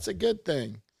 That's a good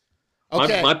thing.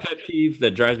 Okay. My pet peeve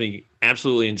that drives me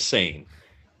absolutely insane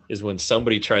is when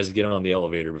somebody tries to get on the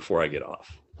elevator before I get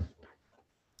off.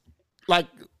 Like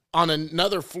on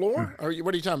another floor? Or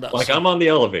what are you talking about? Like I'm on the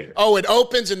elevator. Oh, it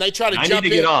opens and they try to jump in. I need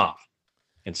to get off.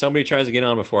 And somebody tries to get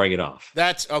on before I get off.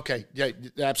 That's okay. Yeah,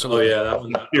 absolutely. Oh, yeah, that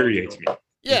one infuriates me.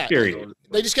 Yeah.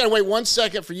 They just got to wait 1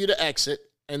 second for you to exit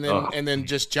and then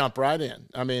just jump right in.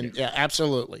 I mean, yeah,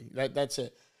 absolutely. That's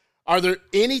it. Are there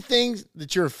anything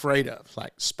that you're afraid of,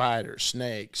 like spiders,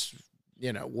 snakes,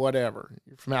 whatever?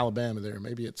 You're from Alabama there.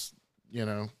 Maybe it's,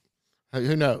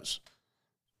 who knows?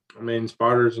 I mean,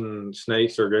 spiders and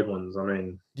snakes are good ones. I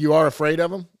mean. You are afraid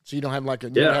of them? So you don't have like a.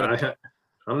 Yeah,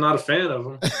 I'm not a fan of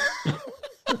them.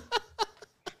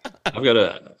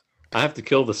 I have to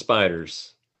kill the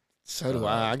spiders. So do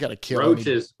I. I got to kill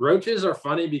roaches. Them. Roaches are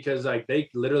funny because like they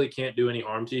literally can't do any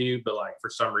harm to you, but like for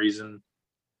some reason,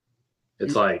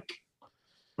 it's like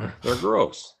they're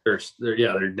gross. They're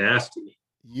nasty.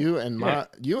 You and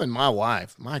my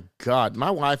wife. My God,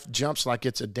 my wife jumps like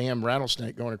it's a damn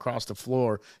rattlesnake going across the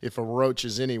floor if a roach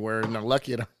is anywhere. And they're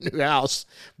lucky at our new house.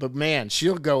 But man,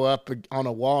 she'll go up on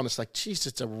a wall and it's like, geez,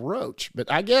 it's a roach.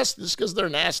 But I guess just because they're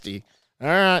nasty. All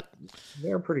right,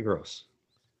 they're pretty gross.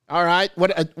 All right,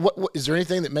 what is there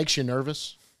anything that makes you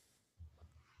nervous?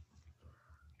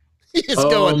 He's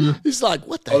going. He's like,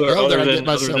 what the hell did I get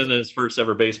myself? Other than his first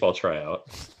ever baseball tryout.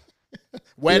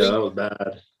 Wedding? Yeah, that was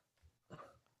bad.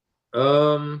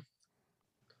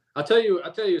 I'll tell you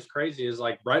what's crazy is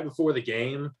like right before the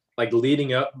game, like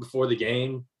leading up before the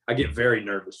game, I get very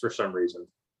nervous for some reason.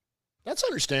 That's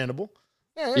understandable.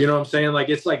 Yeah. You know what I'm saying? Like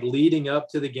it's like leading up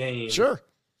to the game. Sure.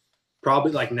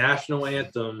 Probably like national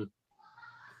anthem.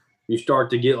 You start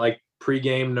to get like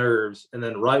pregame nerves, and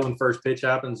then right when first pitch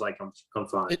happens, like I'm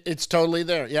fine. It's totally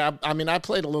there. Yeah, I mean, I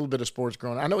played a little bit of sports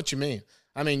growing up. I know what you mean.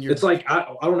 I mean, it's like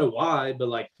I don't know why, but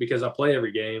like because I play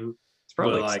every game, it's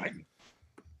probably like excitement.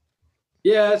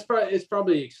 Yeah, it's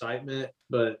probably excitement,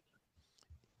 but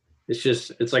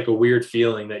it's like a weird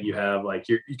feeling that you have, like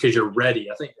because you're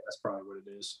ready. I think that's probably what it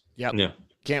is. Yep. Yeah.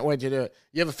 Can't wait to do it.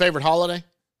 You have a favorite holiday?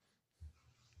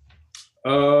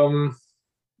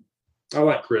 I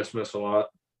like Christmas a lot.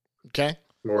 Okay.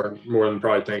 More than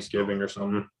probably Thanksgiving or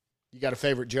something. You got a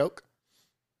favorite joke?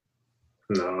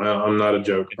 No, I'm not a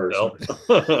joke person.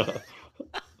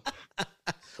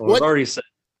 We've already said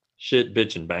shit,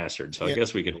 bitch, and bastard, so I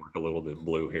guess we can work a little bit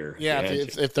blue here. Yeah,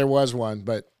 if there was one,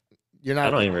 but you're not.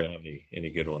 I don't even have any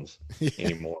good ones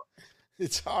anymore.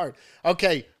 It's hard.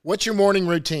 Okay, what's your morning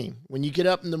routine? When you get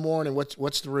up in the morning,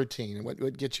 what's the routine and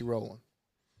what gets you rolling?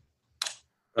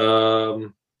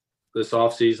 This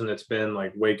off season, it's been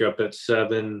like wake up at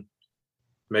 7,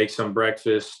 make some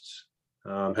breakfast,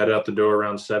 head out the door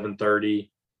around 7:30,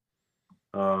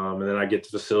 and then I get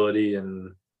to the facility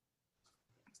and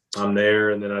I'm there,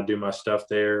 and then I do my stuff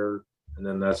there, and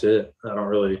then that's it. I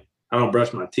don't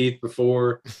brush my teeth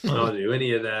before. I don't do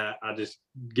any of that. I just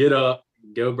get up,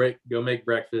 go make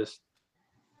breakfast.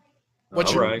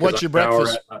 What's your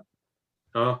breakfast?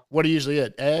 What do you usually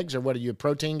eat? Eggs, or what are you, a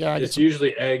protein guy? It's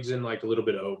usually eggs and like a little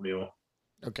bit of oatmeal.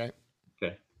 Okay.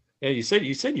 Yeah, you said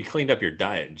you cleaned up your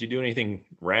diet. Did you do anything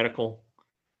radical?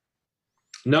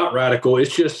 Not radical.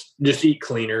 It's just eat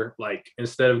cleaner. Like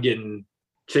instead of getting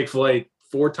Chick-fil-A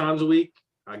 4 times a week,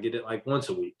 I get it like once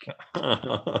a week.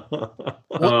 But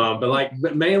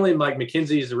mainly like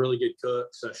Mackenzie is a really good cook,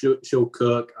 so she'll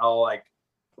cook.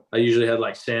 I usually had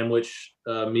like sandwich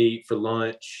meat for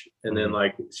lunch, and then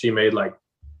like she made like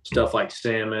stuff like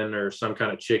salmon or some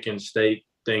kind of chicken steak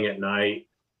thing at night.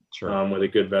 Sure. With a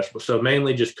good vegetable. So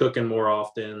mainly just cooking more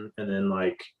often, and then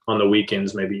like on the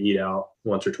weekends maybe eat out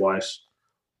once or twice.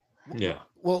 Yeah.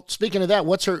 Well, speaking of that,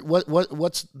 what's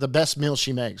the best meal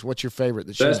she makes? What's your favorite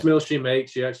that best meal she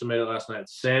makes? She actually made it last night.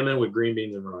 Salmon with green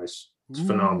beans and rice. It's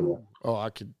phenomenal. Oh,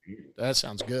 that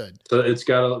sounds good. So it's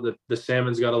got the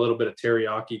salmon's got a little bit of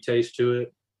teriyaki taste to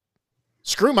it.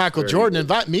 Screw Michael Jordan.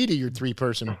 Invite me to your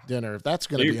 3-person dinner if that's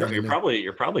going to be.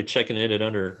 You're probably checking in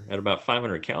at about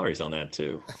 500 calories on that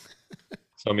too.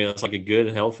 So I mean, that's like a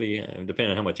good, healthy,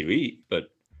 depending on how much you eat,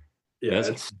 but yeah,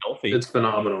 it's healthy. It's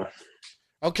phenomenal.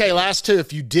 Okay, last two.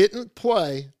 If you didn't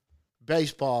play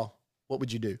baseball, what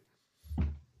would you do?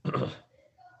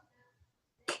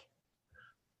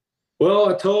 Well,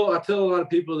 I tell a lot of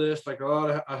people this. Like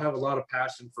I have a lot of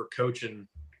passion for coaching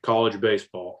college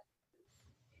baseball.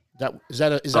 Is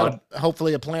that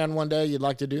hopefully a plan one day? You'd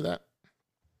like to do that?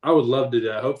 I would love to do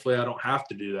that. Hopefully, I don't have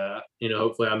to do that.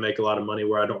 Hopefully, I make a lot of money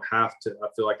where I don't have to. I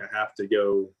feel like I have to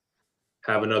go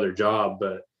have another job,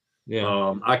 but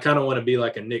yeah, I kind of want to be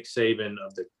like a Nick Saban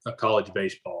of a college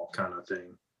baseball kind of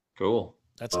thing. Cool.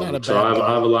 That's not a bad. So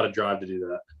I have a lot of drive to do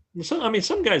that. So I mean,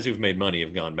 some guys who've made money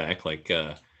have gone back, like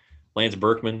Lance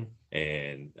Berkman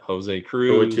and Jose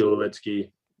Cruz. Tulowitzki.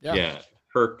 Yeah.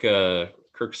 Kirk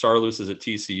Sarloos is at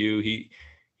TCU. He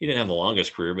didn't have the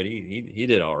longest career, but he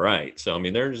did all right. So I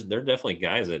mean, there are definitely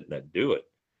guys that do it.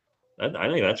 I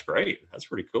think that's great. That's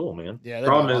pretty cool, man. Yeah.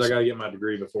 Problem is, I got to get my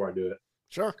degree before I do it.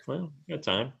 Sure. Well, you got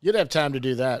time. You'd have time to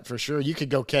do that for sure. You could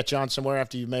go catch on somewhere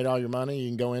after you've made all your money. You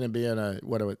can go in and be a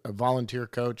volunteer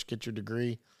coach, get your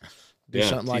degree, do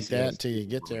something like that until you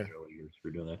get there. For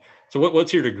doing that. So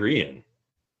what's your degree in?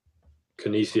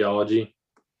 Kinesiology.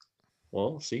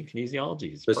 Well, see,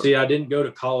 kinesiology is. But see, I didn't go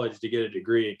to college to get a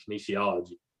degree in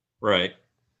kinesiology. Right.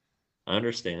 I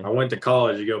understand. I went to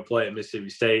college to go play at Mississippi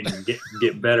State and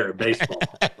get better at baseball.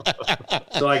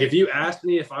 So, like, if you ask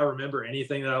me if I remember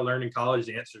anything that I learned in college,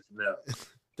 the answer is no.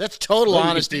 That's total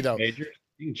honesty, though. You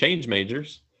can change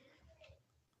majors.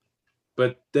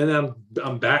 But then I'm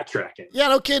backtracking. Yeah,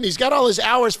 no kidding. He's got all his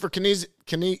hours for see, I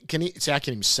can't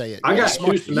even say it. I got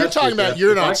 2 semesters. You're talking about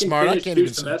you're not smart. I can't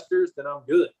even say 2 semesters, then I'm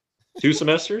good. 2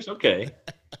 semesters? Okay.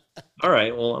 All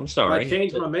right. Well, I'm sorry. I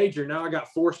changed my major. Now I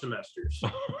got 4 semesters.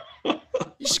 You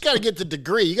just got to get the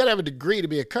degree. You got to have a degree to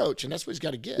be a coach, and that's what he's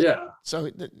got to get. Yeah. So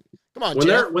come on, when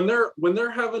Jeff. when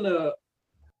they're having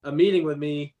a meeting with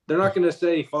me, they're not going to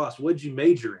say, "Foss, what'd you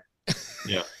major in?"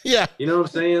 Yeah. Yeah. You know what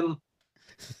I'm saying?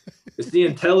 It's the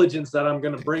intelligence that I'm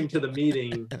going to bring to the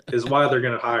meeting is why they're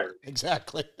going to hire me.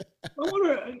 Exactly.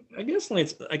 I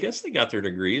guess they got their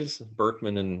degrees,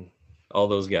 Berkman and all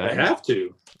those guys. They have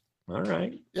to. All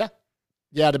right. Yeah.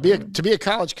 Yeah. To be a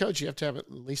college coach, you have to have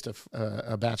at least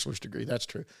a bachelor's degree. That's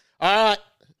true. All right.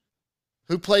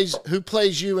 Who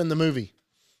plays you in the movie?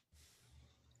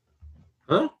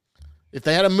 Huh? If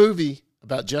they had a movie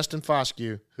about Justin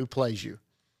Foscue, who plays you?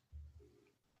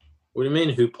 What do you mean,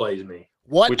 who plays me?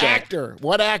 What actor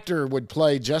would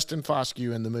play Justin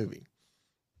Foscue in the movie?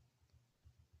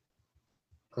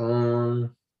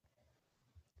 Hold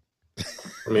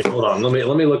on.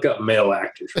 Let me look up male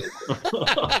actors.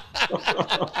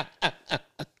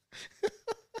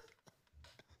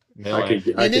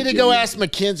 You need to go ask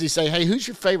Mackenzie. Say, hey, who's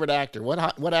your favorite actor? What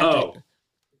actor?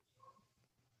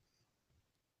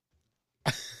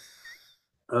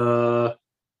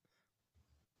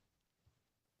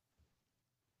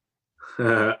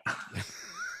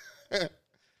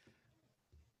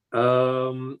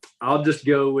 I'll just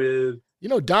go with.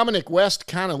 Dominic West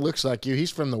kind of looks like you. He's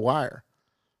from The Wire.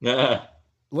 Yeah,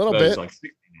 a little bit. He's like 60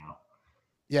 now.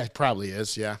 Yeah, it probably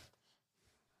is. Yeah.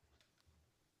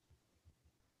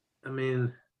 I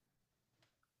mean,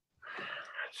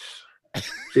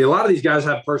 see, a lot of these guys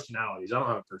have personalities. I don't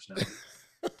have a personality.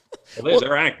 Well,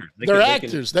 they're actors. They're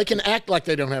actors. They can act like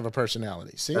they don't have a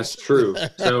personality. See? That's true.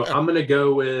 So I'm going to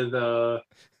go with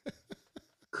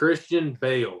Christian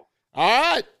Bale. All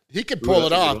right. He could pull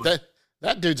it off.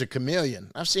 That dude's a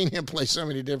chameleon. I've seen him play so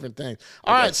many different things.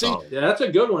 All right. See. Yeah, that's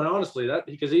a good one, honestly,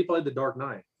 because he played the Dark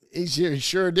Knight. He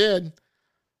sure did.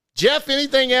 Jeff,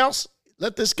 anything else?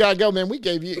 Let this guy go, man. We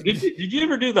gave you. Did you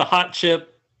ever do the hot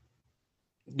chip?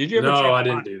 Did you ever? No, I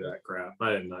didn't do that crap.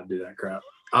 I did not do that crap.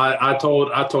 I told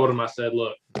him, I said,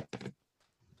 look,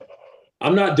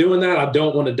 I'm not doing that. I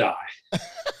don't want to die.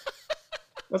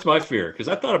 That's my fear, because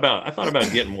I thought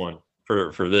about getting one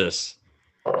for this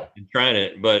and trying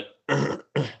it, but I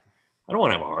don't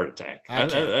want to have a heart attack.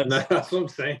 That's what I'm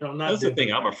saying. That's the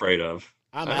thing I'm afraid of.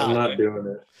 I'm not doing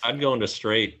it. I'd go into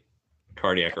straight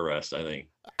cardiac arrest, I think.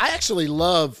 I actually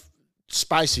love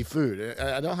spicy food.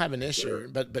 I don't have an issue,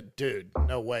 but dude,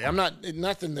 no way. I'm not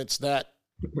nothing that's that.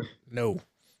 No,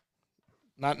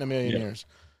 not in a million years.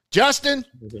 Justin,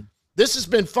 this has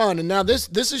been fun, and now this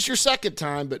is your second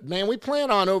time. But man, we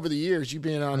plan on over the years you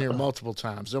being on here multiple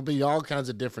times. There'll be all kinds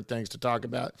of different things to talk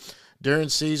about during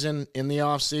season, in the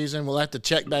off season. We'll have to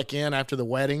check back in after the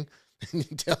wedding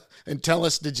and tell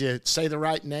us, did you say the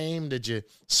right name? Did you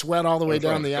sweat all the way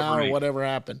down the aisle, or whatever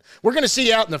happened? We're going to see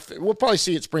you out we'll probably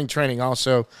see you at spring training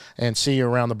also, and see you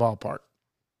around the ballpark.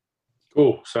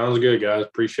 Cool. Sounds good, guys.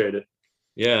 Appreciate it.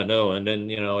 Yeah, no. And then,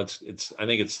 I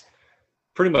think it's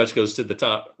pretty much goes to the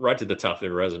top, right to the top of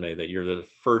their resume that you're the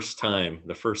first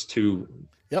two.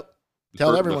 Yep.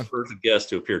 Tell everyone. The first guest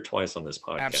to appear twice on this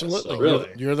podcast. Absolutely. So, really.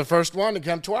 You're the first one to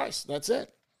come twice. That's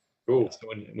it. Cool. So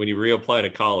when you reapply to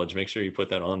college, make sure you put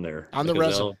that on there. On the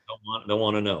resume. They'll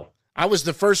want to know. I was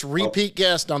the first repeat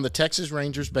guest on the Texas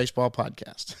Rangers baseball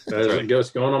podcast. It's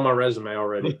going on my resume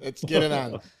already. Let's get it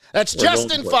on. That's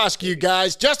Justin Foscue,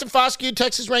 guys. Justin Foscue,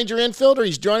 Texas Ranger infielder.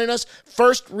 He's joining us.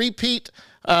 First repeat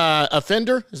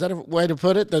offender. Is that a way to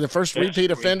put it? The first repeat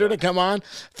offender to come on.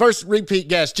 First repeat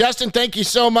guest. Justin, thank you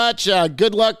so much.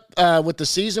 Good luck with the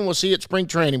season. We'll see you at spring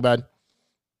training, bud.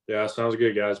 Yeah, sounds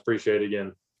good, guys. Appreciate it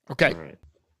again. Okay. All right.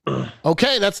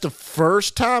 Okay, that's the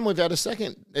first time we've had a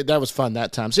second. That was fun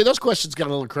that time. See, those questions got a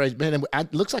little crazy. Man,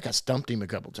 it looks like I stumped him a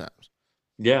couple times.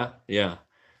 Yeah. The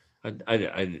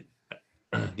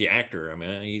actor, I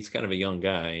mean, he's kind of a young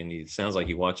guy, and he sounds like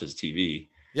he watches TV.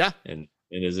 Yeah. And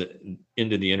is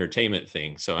into the entertainment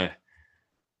thing. So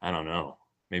I don't know.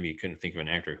 Maybe you couldn't think of an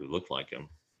actor who looked like him.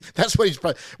 That's what he's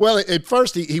probably. Well, at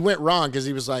first he went wrong because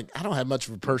he was like, I don't have much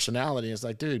of a personality. It's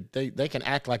like, dude, they can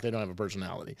act like they don't have a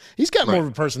personality. He's got more of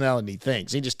a personality than he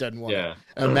thinks. He just doesn't want to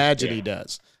imagine he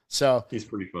does. So he's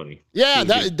pretty funny. Yeah,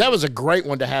 that was a great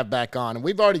one to have back on. And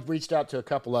we've already reached out to a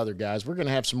couple other guys. We're going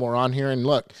to have some more on here. And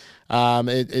look,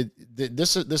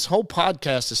 this whole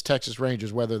podcast is Texas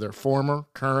Rangers, whether they're former,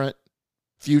 current,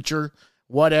 future,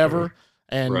 whatever.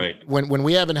 And when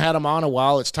we haven't had them on a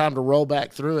while, it's time to roll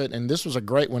back through it. And this was a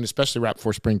great one, especially right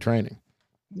before spring training.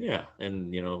 Yeah,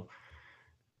 and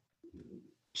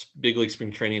big league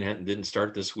spring training didn't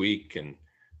start this week, and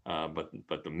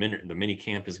but the mini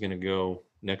camp is going to go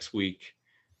next week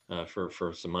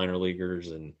for some minor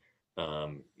leaguers, and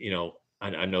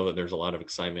I know that there's a lot of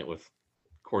excitement with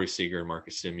Corey Seager and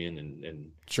Marcus Semien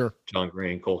and sure John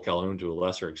Gray and Cole Calhoun to a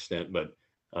lesser extent, but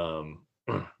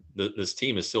this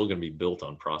team is still going to be built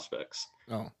on prospects.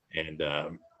 Oh, and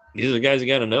these are the guys you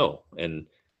got to know, and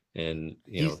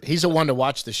he's a one to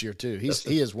watch this year too. He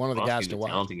is one of the guys to watch.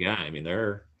 Talented guy. I mean,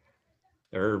 there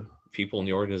are people in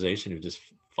the organization who just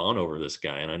fawn over this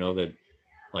guy, and I know that,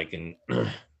 like in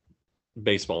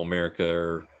Baseball America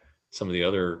or some of the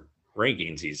other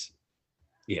rankings, he's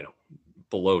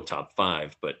below top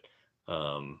 5. But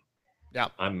yeah,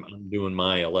 I'm doing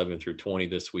my 11 through 20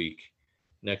 this week.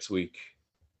 Next week,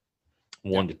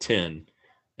 1 to 10,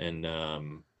 and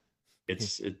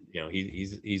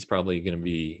he's probably going to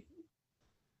be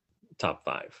top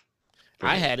 5.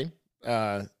 I had him.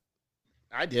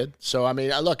 I did. So I mean,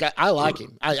 look, I like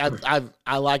him. I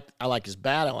like his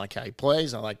bat. I like how he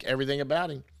plays. I like everything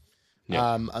about him.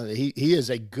 Yeah. He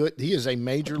is a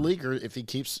major leaguer if he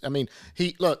keeps. I mean,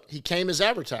 he came as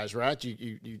advertised, right?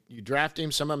 You draft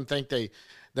him. Some of them think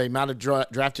they might have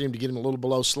drafted him to get him a little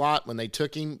below slot when they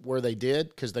took him where they did,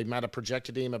 because they might have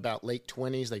projected him about late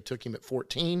 20s. They took him at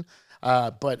 14,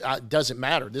 but it doesn't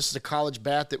matter. This is a college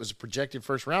bat that was a projected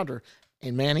first rounder,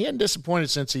 and man, he hadn't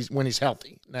disappointed when he's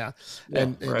healthy now,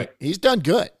 and he's done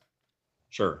good.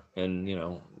 Sure, and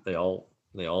they all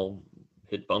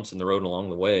hit bumps in the road along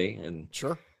the way, and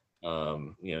sure,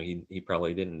 he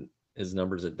probably didn't. His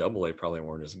numbers at AA probably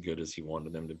weren't as good as he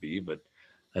wanted them to be, but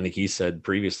I think he said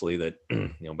previously that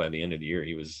by the end of the year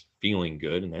he was feeling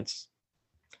good, and that's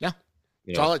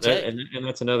all it takes. And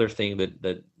that's another thing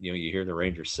that you hear the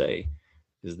Rangers say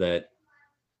is that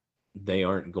they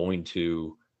aren't going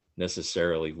to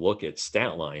necessarily look at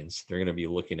stat lines. They're going to be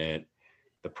looking at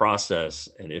the process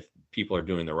and if people are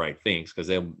doing the right things, because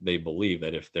they believe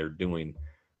that if they're doing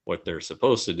what they're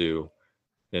supposed to do,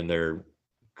 then they're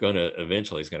gonna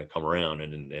eventually it's going to come around,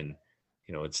 and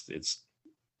it's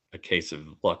a case of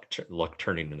luck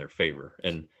turning in their favor.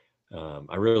 And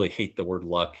I really hate the word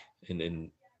luck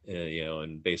in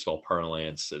baseball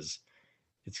parlance, as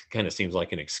it kind of seems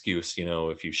like an excuse.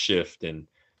 If you shift and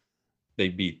they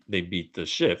beat the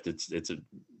shift, it's a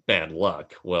bad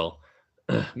luck. Well,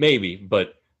 maybe,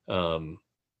 but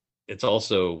it's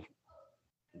also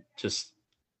just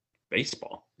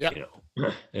baseball. Yeah.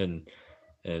 And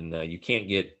you can't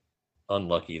get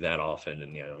unlucky that often,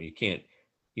 and you can't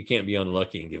be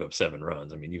unlucky and give up 7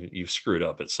 runs. I mean, you've screwed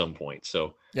up at some point.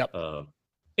 So, yep.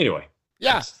 Anyway.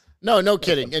 Yeah. No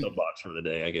kidding. And box for the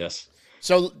day, I guess.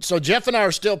 So Jeff and I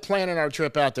are still planning our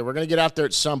trip out there. We're going to get out there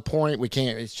at some point. We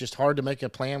can't. It's just hard to make a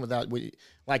plan without.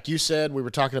 Like you said, we were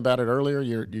talking about it earlier.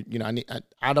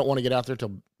 I don't want to get out there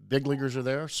till big leaguers are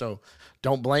there. So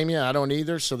don't blame you. I don't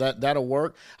either. So that'll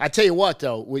work. I tell you what,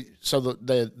 though,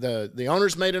 the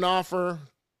owners made an offer.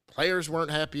 Players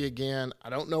weren't happy again. I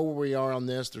don't know where we are on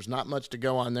this. There's not much to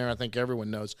go on there. I think everyone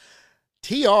knows.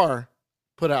 TR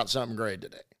put out something great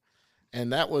today,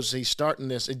 and that was he's starting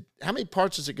this. How many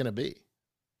parts is it going to be?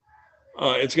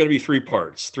 It's going to be 3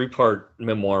 parts, 3-part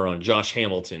memoir on Josh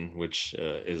Hamilton, which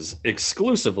is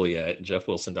exclusively at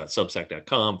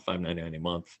jeffwilson.substack.com, $5.99 a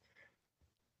month,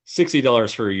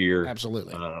 $60 for a year.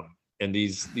 Absolutely. And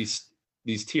these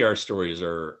TR stories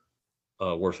are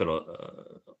worth it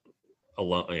alone,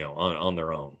 on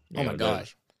their own. Oh my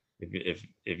gosh! If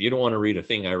you don't want to read a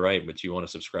thing I write, but you want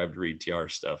to subscribe to read TR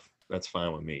stuff, that's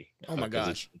fine with me. Oh my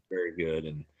gosh! It's very good,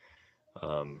 and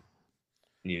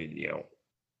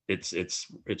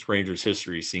it's Rangers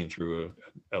history seen through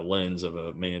a lens of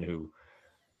a man who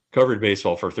covered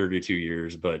baseball for 32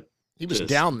 years, but he was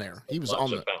down there. He was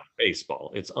on about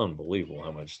baseball. It's unbelievable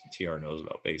how much TR knows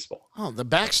about baseball. Oh, the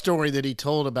backstory that he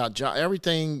told about Josh,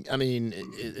 everything. I mean,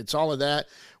 it's all of that.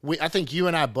 I think you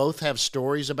and I both have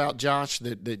stories about Josh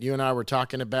that you and I were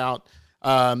talking about.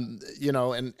 And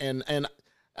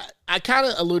I kind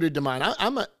of alluded to mine.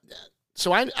 I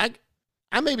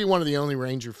may be one of the only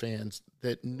Ranger fans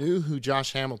that knew who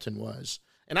Josh Hamilton was.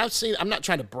 And I'm not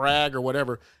trying to brag or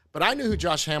whatever, but I knew who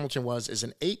Josh Hamilton was as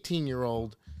an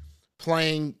 18-year-old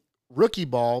playing rookie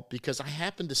ball because I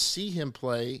happened to see him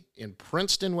play in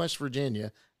Princeton, West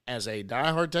Virginia as a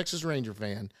diehard Texas Ranger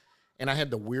fan. And I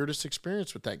had the weirdest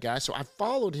experience with that guy. So I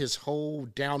followed his whole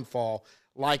downfall.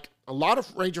 Like a lot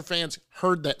of Ranger fans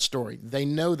heard that story. They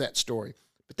know that story.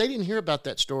 But they didn't hear about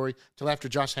that story till after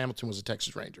Josh Hamilton was a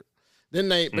Texas Ranger. Then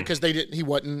because he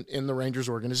wasn't in the Rangers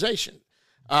organization.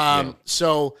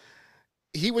 So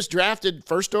he was drafted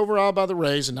first overall by the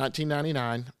Rays in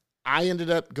 1999. I ended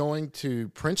up going to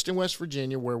Princeton, West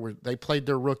Virginia, where they played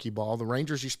their rookie ball. The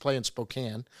Rangers used to play in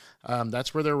Spokane.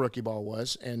 That's where their rookie ball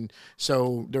was. And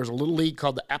so there's a little league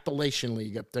called the Appalachian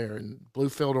League up there, and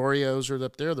Bluefield Oreos are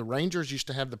up there. The Rangers used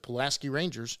to have the Pulaski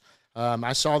Rangers.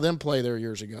 I saw them play there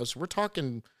years ago. So we're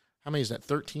talking, how many is that,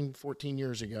 13, 14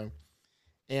 years ago.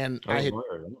 And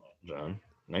John,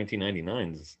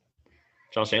 1999.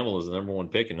 Josh Hamilton was the number 1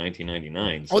 pick in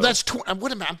 1999. So. Oh, that's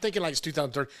what am I? I'm thinking like it's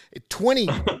 2030.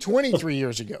 23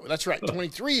 years ago. That's right,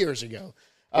 23 years ago.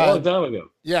 A long time ago.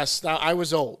 Yes, I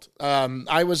was old.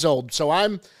 So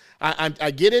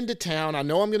I get into town. I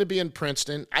know I'm going to be in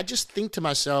Princeton. I just think to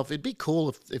myself, it'd be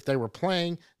cool if they were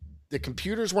playing. The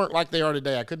computers weren't like they are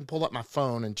today. I couldn't pull up my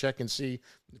phone and check and see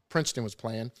if Princeton was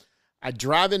playing. I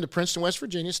drive into Princeton, West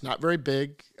Virginia. It's not very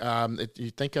big. If you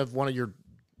think of one of your,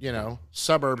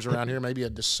 suburbs around here, maybe a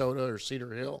DeSoto or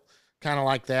Cedar Hill, kind of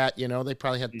like that. They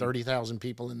probably had 30,000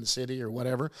 people in the city or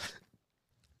whatever.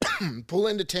 Pull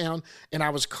into town, and I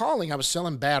was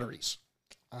selling batteries,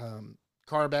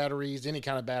 car batteries, any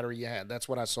kind of battery you had. That's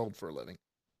what I sold for a living.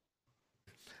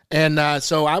 And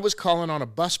so I was calling on a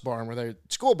bus barn where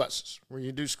school buses, where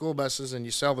you do school buses and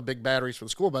you sell the big batteries for the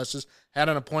school buses. Had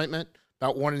an appointment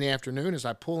about 1 PM. As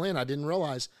I pull in, I didn't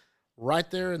realize right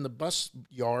there in the bus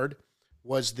yard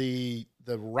was the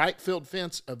right field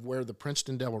fence of where the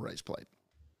Princeton Devil Rays played.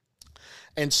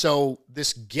 And so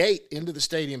this gate into the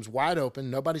stadium's wide open.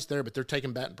 Nobody's there, but they're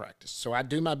taking batting practice. So I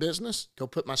do my business, go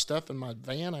put my stuff in my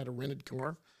van. I had a rented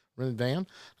van.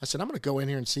 I said, I'm going to go in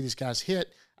here and see these guys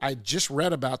hit. I just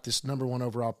read about this number 1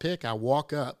 overall pick. I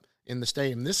walk up in the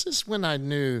stadium. This is when I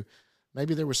knew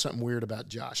maybe there was something weird about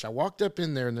Josh. I walked up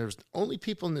in there, and there was the only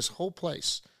people in this whole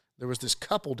place. There was this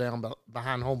couple down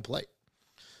behind home plate.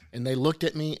 And they looked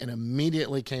at me and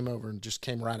immediately came over and just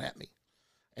came right at me.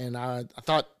 And I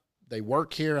thought, they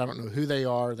work here. I don't know who they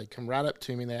are. They come right up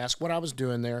to me. They asked what I was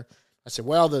doing there. I said,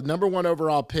 well, the number 1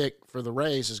 overall pick for the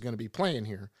Rays is going to be playing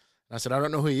here. And I said, I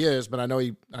don't know who he is, but I know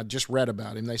I just read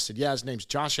about him. They said, yeah, his name's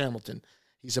Josh Hamilton.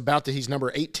 He's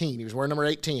number 18. He was wearing number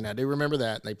 18. I do remember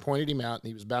that. And they pointed him out, and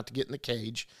he was about to get in the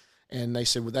cage. And they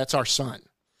said, well, that's our son.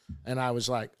 And I was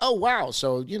like, oh, wow.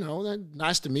 So,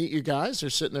 nice to meet you guys. They're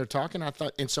sitting there talking. I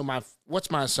thought, and so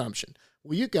what's my assumption?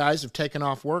 Well, you guys have taken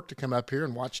off work to come up here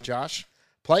and watch Josh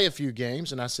play a few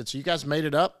games. And I said, so you guys made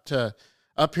it up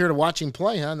here to watch him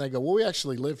play, huh? And they go, well, we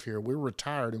actually live here. We're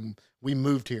retired, and we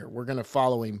moved here. We're going to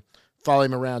follow him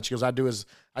around. She goes,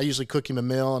 I usually cook him a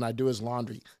meal, and I do his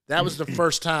laundry. That was the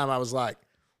first time I was like,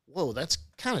 whoa, that's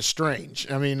kind of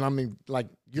strange. I mean, like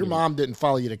your mom didn't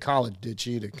follow you to college, did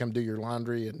she, to come do your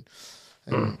laundry? And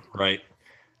right.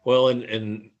 Well,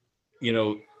 and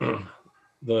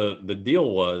the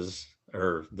deal was,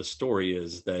 or the story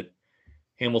is that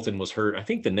Hamilton was hurt, I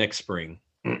think the next spring,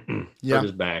 hurt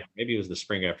his back. Maybe it was the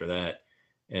spring after that.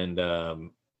 And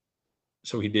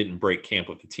so he didn't break camp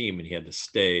with the team, and he had to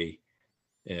stay,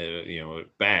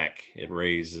 back at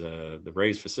the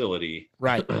Rays facility.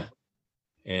 Right.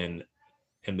 and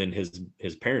then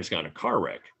his parents got in a car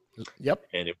wreck. Yep.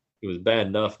 And it was bad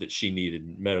enough that she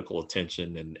needed medical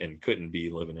attention and couldn't be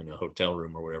living in a hotel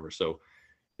room or whatever. So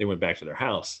they went back to their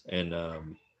house, and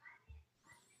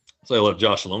so they left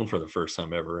Josh alone for the first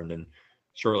time ever. And then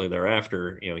shortly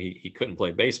thereafter, he couldn't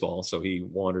play baseball, so he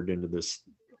wandered into this,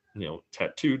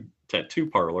 tattoo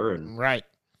parlor, and right.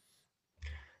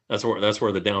 That's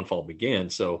where the downfall began.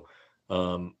 So,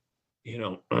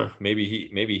 maybe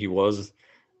he was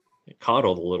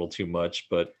coddled a little too much,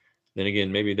 but then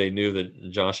again, maybe they knew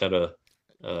that Josh had a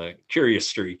curious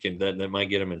streak, and that might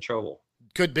get him in trouble.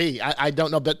 Could be. I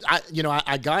don't know, but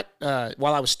I got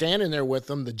while I was standing there with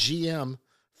them, the GM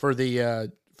for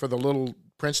the little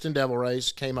Princeton Devil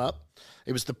Rays came up.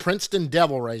 It was the Princeton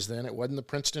Devil Rays then. It wasn't the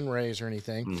Princeton Rays or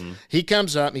anything. Mm-hmm. He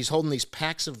comes up and he's holding these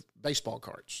packs of baseball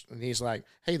cards, and he's like,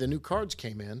 "Hey, the new cards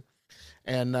came in."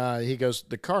 And he goes,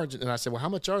 "The cards," and I said, "Well, how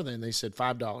much are they?" And they said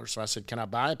 $5. So I said, "Can I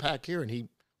buy a pack here?" And he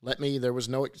let me. There was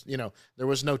no, there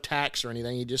was no tax or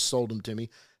anything. He just sold them to me.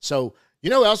 So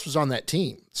who else was on that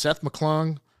team? Seth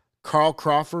McClung, Carl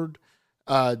Crawford.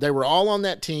 They were all on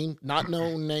that team, not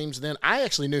known names then. I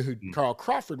actually knew who Carl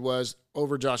Crawford was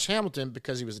over Josh Hamilton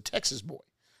because he was a Texas boy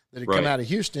that had come out of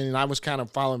Houston, and I was kind of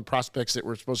following prospects that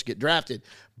were supposed to get drafted.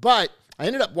 But I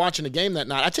ended up watching a game that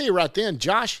night. I tell you right then,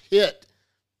 Josh hit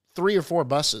 3 or 4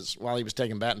 buses while he was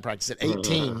taking batting practice. At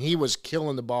 18, he was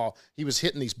killing the ball. He was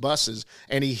hitting these buses,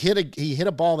 and he hit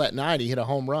a ball that night. He hit a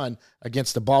home run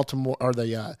against the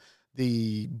Bluefield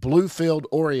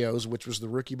Oreos, which was the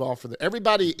rookie ball for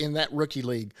everybody in that rookie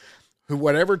league.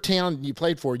 Whatever town you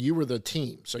played for, you were the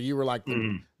team. So you were like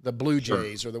the Blue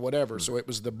Jays or the whatever. So it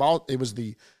was the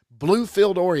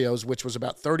Bluefield Oreos, which was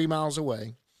about 30 miles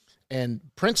away. And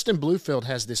Princeton Bluefield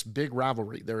has this big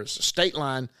rivalry. There is a state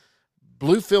line.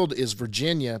 Bluefield is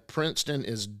Virginia. Princeton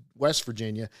is West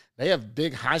Virginia. They have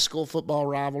big high school football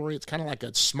rivalry. It's kind of like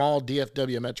a small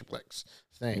DFW Metroplex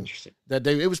thing. Interesting.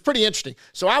 It was pretty interesting.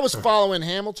 So I was following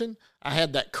Hamilton. I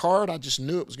had that card. I just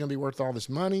knew it was going to be worth all this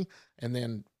money. And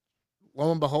then,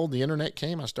 lo and behold, the internet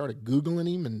came. I started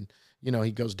Googling him, and,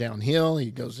 he goes downhill.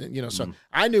 He goes, so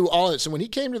I knew all of it. So when he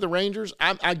came to the Rangers,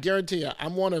 I guarantee you,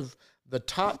 I'm one of the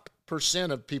top %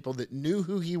 of people that knew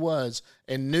who he was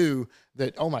and knew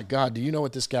that, oh my God, do you know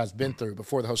what this guy's been through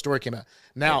before the whole story came out?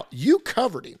 Now, you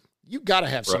covered him. You got to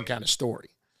have some kind of story.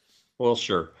 Well,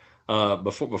 sure.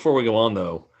 Before we go on,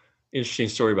 though, interesting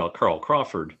story about Carl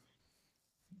Crawford.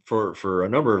 For a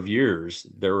number of years,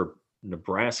 there were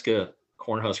Nebraska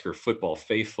Cornhusker football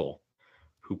faithful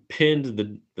who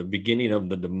pinned the beginning of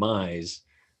the demise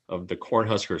of the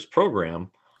Cornhuskers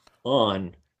program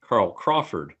on Carl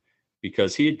Crawford,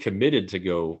 because he had committed to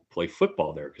go play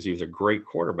football there because he was a great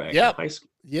quarterback in high school.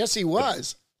 Yes, he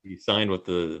was. He signed with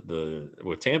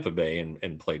with Tampa Bay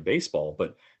and played baseball.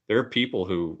 But there are people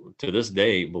who to this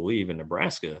day believe in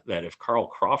Nebraska that if Carl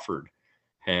Crawford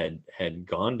had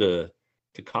gone to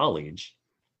college,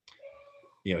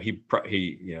 he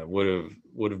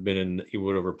would have been he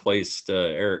would have replaced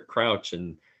Eric Crouch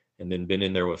and then been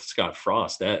in there with Scott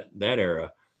Frost that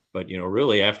era. But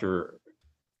really after.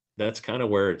 That's kind of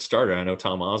where it started. I know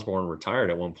Tom Osborne retired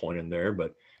at one point in there,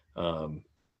 but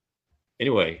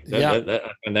anyway, that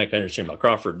kind of interesting about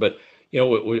Crawford. But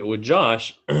with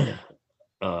Josh,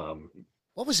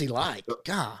 what was he like?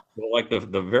 God, well, like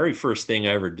the very first thing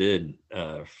I ever did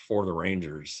for the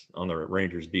Rangers on the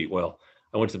Rangers beat. Well,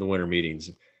 I went to the winter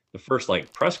meetings. The first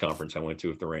press conference I went to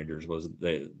with the Rangers was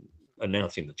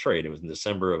announcing the trade. It was in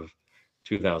December of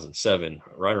 2007,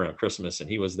 right around Christmas, and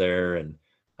he was there and.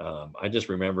 I just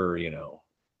remember,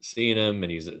 seeing him,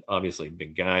 and he's obviously a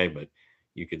big guy, but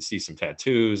you could see some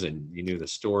tattoos, and you knew the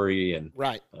story, and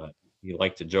he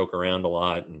liked to joke around a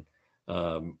lot. And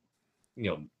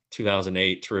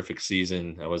 2008, terrific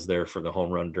season. I was there for the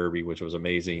home run derby, which was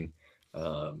amazing.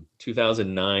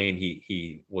 2009,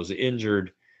 he was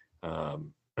injured,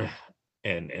 and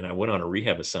I went on a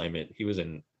rehab assignment. He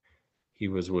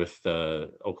was with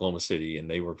Oklahoma City, and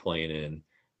they were playing in.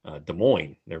 Des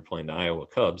Moines, they were playing the Iowa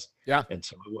Cubs. Yeah. And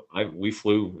so we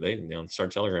flew, Star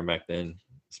Telegram back then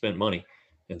spent money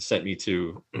and sent me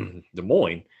to Des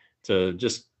Moines to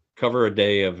just cover a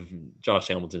day of Josh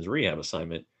Hamilton's rehab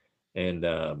assignment. And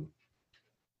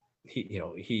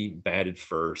he batted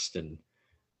first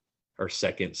or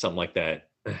second, something like that.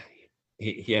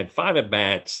 He had 5 at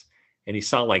bats and he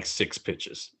saw 6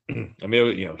 pitches. I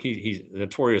mean, he's a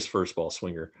notorious first ball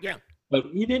swinger. Yeah. But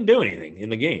he didn't do anything in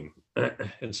the game.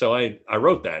 And so I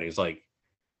wrote that. He's like,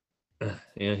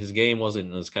 his game was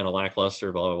kind of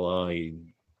lackluster, blah, blah, blah. He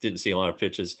didn't see a lot of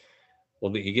pitches.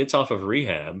 Well, he gets off of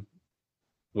rehab,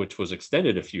 which was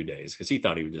extended a few days because he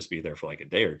thought he would just be there for like a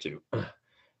day or two.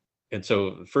 And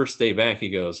so the first day back, he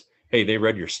goes, "Hey, they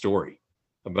read your story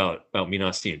about me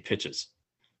not seeing pitches."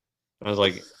 I was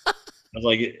like,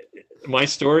 my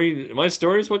story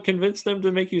is what convinced them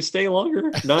to make you stay longer,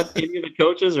 not any of the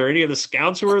coaches or any of the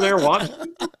scouts who were there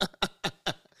watching.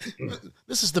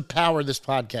 This is the power this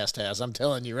podcast has. I'm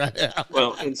telling you right now.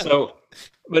 Well, and so,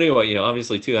 but anyway,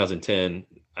 obviously 2010,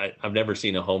 I've never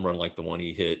seen a home run like the one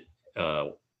he hit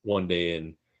one day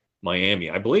in Miami.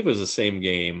 I believe it was the same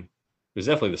game. It was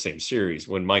definitely the same series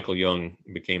when Michael Young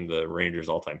became the Rangers'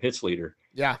 all-time hits leader.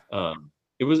 Yeah.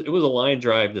 It was a line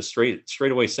drive to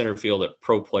straightaway center field at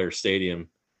Pro Player Stadium.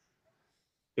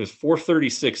 It was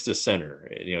 436 to center.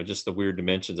 Just the weird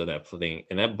dimensions of that thing.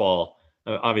 And that ball,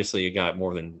 obviously, it got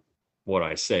more than what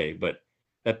I say, but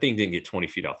that thing didn't get 20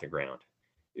 feet off the ground.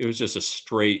 It was just a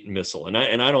straight missile, and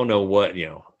I don't know what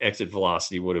exit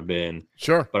velocity would have been.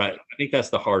 Sure, but I think that's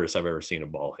the hardest I've ever seen a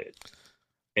ball hit,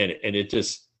 and it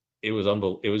was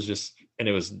unbelievable. It was just, and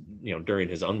it was during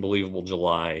his unbelievable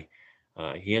July.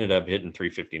 He ended up hitting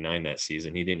 359 that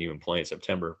season. He didn't even play in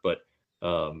September, but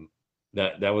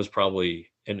that was probably,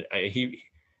 and he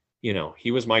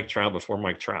was Mike Trout before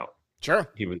Mike Trout. Sure,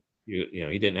 he was.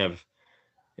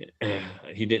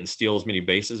 He didn't steal as many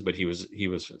bases, but he was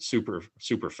super,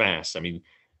 super fast. I mean,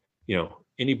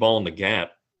 any ball in the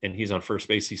gap and he's on first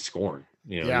base, he's scoring.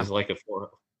 He's like a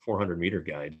 400 meter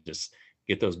guy. Just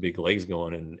get those big legs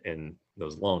going and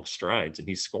those long strides, and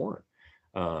he's scoring.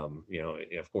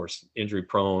 Of course, injury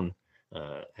prone,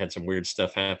 had some weird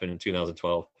stuff happen in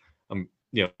 2012.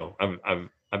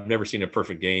 I've never seen a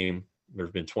perfect game.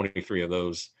 There's been 23 of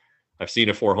those. I've seen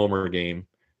a 4-homer game.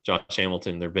 Josh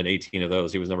Hamilton, there have been 18 of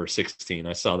those. He was number 16.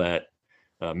 I saw that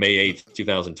May 8th,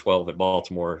 2012 at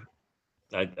Baltimore.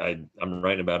 I'm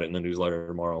writing about it in the newsletter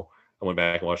tomorrow. I went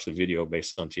back and watched the video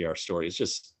based on TR's story. It's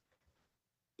just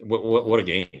what a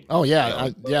game. Oh yeah.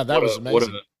 That was amazing. What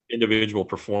an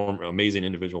amazing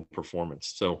individual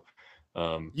performance. So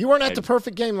you weren't at the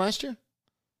perfect game last year?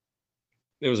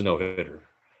 It was a no-hitter.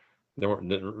 The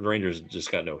Rangers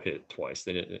just got no hit twice.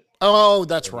 They didn't. Oh,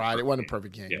 that's right. It wasn't a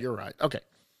perfect game. Yeah. You're right. Okay.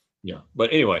 Yeah,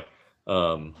 but anyway,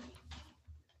 and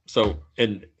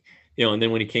then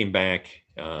when he came back,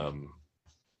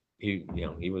 he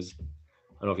was, I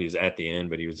don't know if he was at the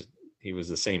end, but he was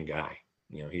the same guy.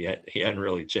 He hadn't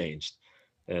really changed.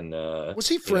 And was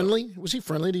he friendly? Was he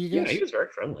friendly to you guys? Yeah, he was very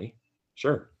friendly.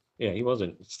 Sure. Yeah, he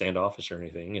wasn't standoffish or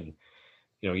anything, and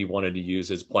he wanted to use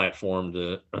his platform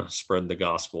to spread the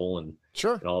gospel and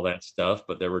all that stuff.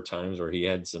 But there were times where he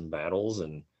had some battles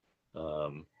and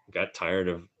got tired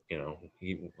of,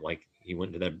 he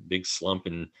went into that big slump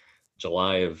in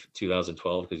July of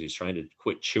 2012 because he's trying to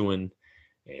quit chewing.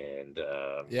 And,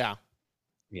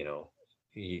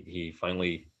 he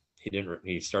finally,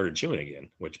 he started chewing again,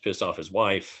 which pissed off his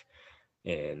wife.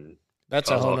 And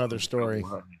that's a whole nother story.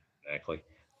 Exactly.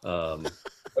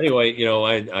 Anyway,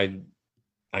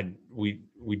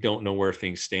 we don't know where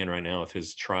things stand right now with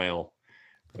his trial,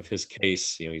 with his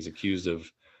case. He's accused of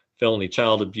felony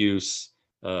child abuse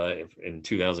in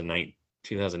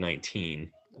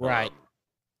 2019. Right.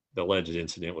 The alleged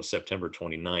incident was September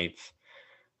 29th.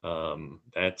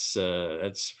 That's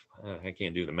I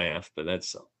can't do the math, but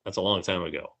that's a long time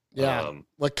ago. Yeah.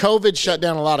 COVID shut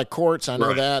down a lot of courts. I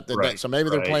know that. So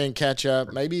maybe they're playing catch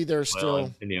up. Maybe they're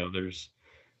still.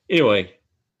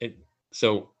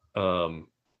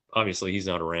 Obviously he's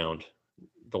not around.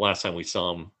 The last time we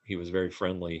saw him, he was very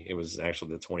friendly. It was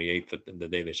actually the 28th, the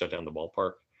day they shut down the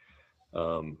ballpark.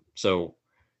 I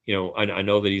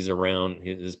know that he's around.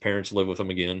 His parents live with him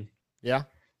again. Yeah.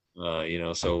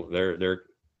 So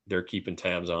they're keeping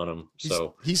tabs on him.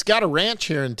 So he's got a ranch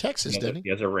here in Texas, doesn't he? He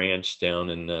has a ranch down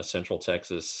in Central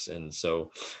Texas, and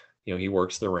so he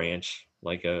works the ranch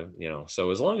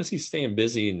so as long as he's staying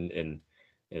busy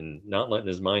and not letting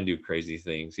his mind do crazy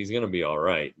things, he's going to be all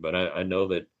right. But I know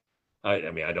that, I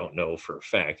don't know for a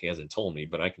fact, he hasn't told me,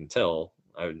 but I can tell,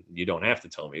 you don't have to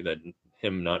tell me, that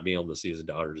him not being able to see his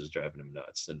daughters is driving him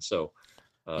nuts. And so,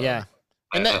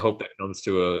 and I hope that comes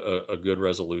to a good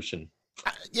resolution.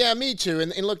 Yeah, me too.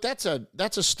 And look, that's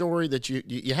a story that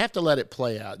you have to let it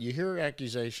play out. You hear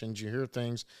accusations, you hear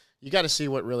things, you got to see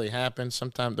what really happened.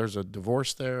 Sometimes there's a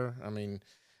divorce there.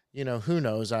 Who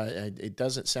knows? It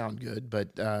doesn't sound good,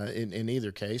 but in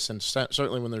either case, and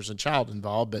certainly when there's a child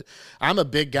involved. But I'm a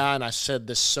big guy, and I said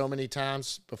this so many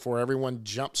times before everyone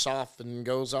jumps off and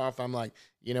goes off. I'm like,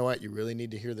 you know what? You really need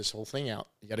to hear this whole thing out.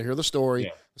 You got to hear the story. Yeah.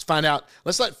 Let's find out.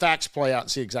 Let's let facts play out and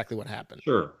see exactly what happened.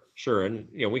 Sure. And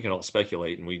we can all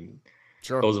speculate, and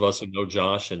those of us who know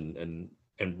Josh and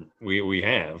and we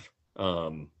have,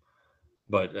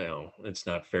 but it's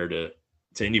not fair to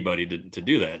anybody to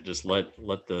do that. Just let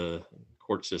the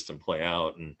court system play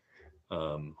out, and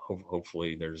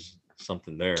hopefully there's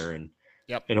something there, and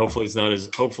and hopefully it's not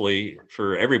hopefully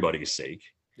for everybody's sake.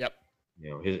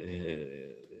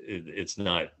 It's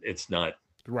not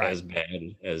right. As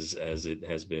bad as it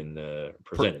has been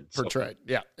presented. Portrayed.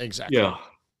 Yeah, exactly. Yeah.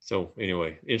 So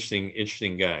anyway,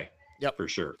 interesting guy. Yep, for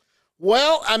sure.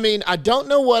 Well, I mean, I don't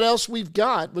know what else we've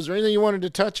got. Was there anything you wanted to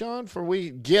touch on before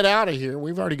we get out of here?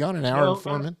 We've already gone an hour and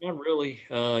 4 minutes. Not really.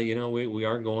 We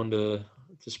are going to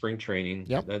spring training.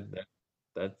 Yep.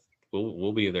 That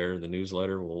we'll be there. The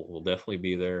newsletter will definitely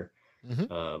be there.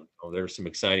 Mm-hmm. There's some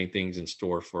exciting things in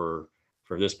store for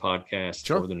this podcast,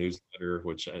 for the newsletter,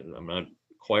 which I'm not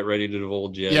quite ready to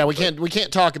divulge yet. Yeah, we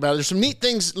can't talk about it. There's some neat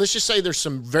things. Let's just say there's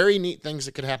some very neat things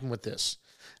that could happen with this.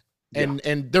 And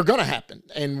they're going to happen.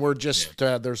 And we're just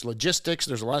there's logistics.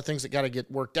 There's a lot of things that got to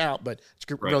get worked out, but it's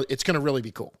going to really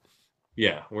be cool.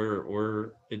 Yeah,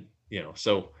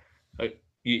 So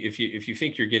if you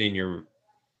think you're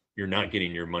not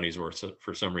getting your money's worth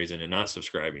for some reason and not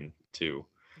subscribing to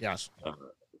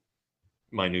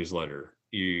my newsletter,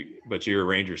 but you're a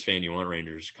Rangers fan, you want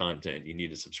Rangers content, you need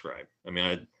to subscribe. I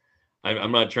mean,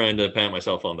 I'm not trying to pat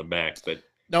myself on the back, but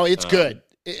no, it's good.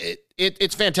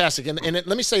 It's fantastic. And let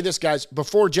me say this, guys,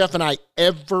 before Jeff and I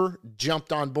ever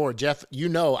jumped on board, Jeff,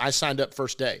 I signed up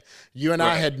first day. You and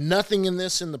I had nothing in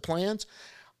the plans.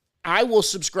 I will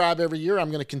subscribe every year. I'm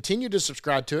going to continue to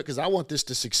subscribe to it because I want this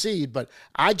to succeed. But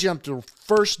I jumped the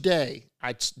first day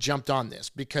I jumped on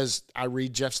this because I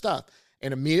read Jeff's stuff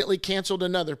and immediately canceled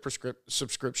another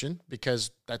subscription because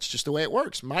that's just the way it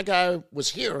works. My guy was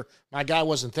here. My guy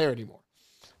wasn't there anymore.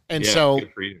 And so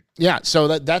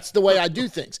that's the way I do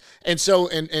things. And so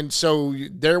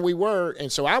there we were.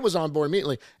 And so I was on board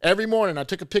immediately. Every morning, I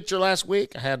took a picture last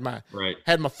week. I had my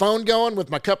phone going with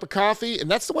my cup of coffee,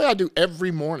 and that's the way I do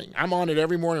every morning. I'm on it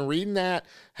every morning, reading that,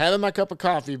 having my cup of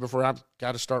coffee before I've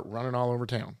got to start running all over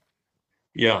town.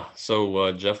 Yeah. So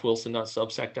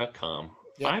jeffwilson.substack.com,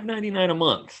 $5.99 a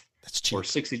month. That's cheap. Or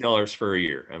 $60 for a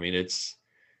year. I mean, it's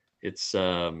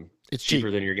cheaper cheap.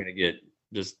 than you're going to get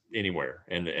just anywhere,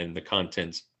 and the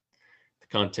content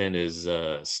is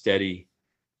steady.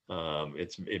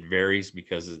 It varies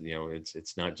because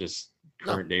it's not just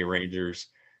current day Rangers.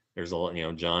 There's a lot,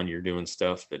 John, you're doing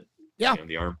stuff that the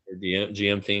armchair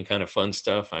GM thing, kind of fun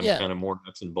stuff. I'm kind of more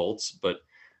nuts and bolts, but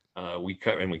we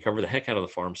cover the heck out of the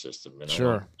farm system. And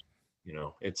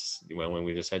it's when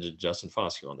we just had Justin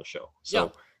Foscue on the show,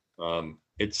 so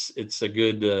it's a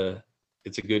good.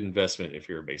 It's a good investment if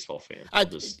you're a baseball fan. I'll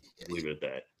just leave it at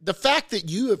that. The fact that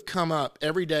you have come up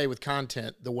every day with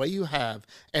content the way you have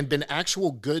and been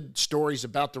actual good stories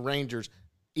about the Rangers,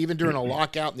 even during a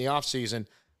lockout in the offseason,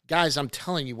 guys, I'm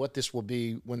telling you what this will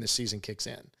be when the season kicks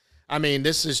in. I mean,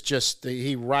 this is just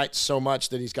he writes so much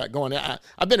that he's got going.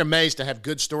 I've been amazed to have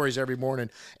good stories every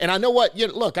morning. And I know what,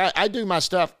 look, I do my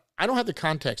stuff. I don't have the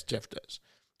context Jeff does.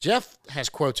 Jeff has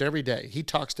quotes every day. He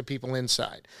talks to people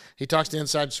inside. He talks to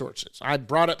inside sources. I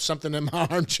brought up something in my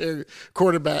armchair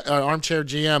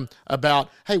GM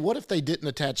about, hey, what if they didn't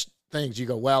attach things? You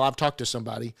go, well, I've talked to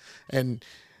somebody, and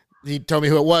he told me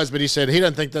who it was, but he said he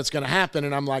doesn't think that's going to happen.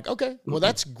 And I'm like, okay, well,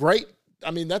 that's great. I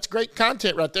mean, that's great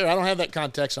content right there. I don't have that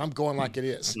context, so I'm going like it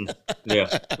is.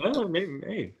 Yeah. Well,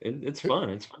 maybe it's fun.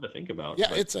 It's fun to think about. Yeah,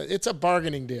 but it's a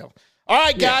bargaining deal. All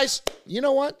right, guys, you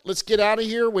know what? Let's get out of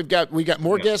here. We got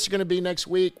more guests going to be next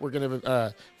week. We're going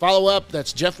to follow up.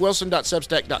 That's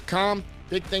jeffwilson.substack.com.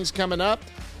 Big things coming up.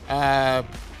 I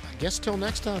guess till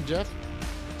next time, Jeff.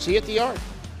 See you at the yard.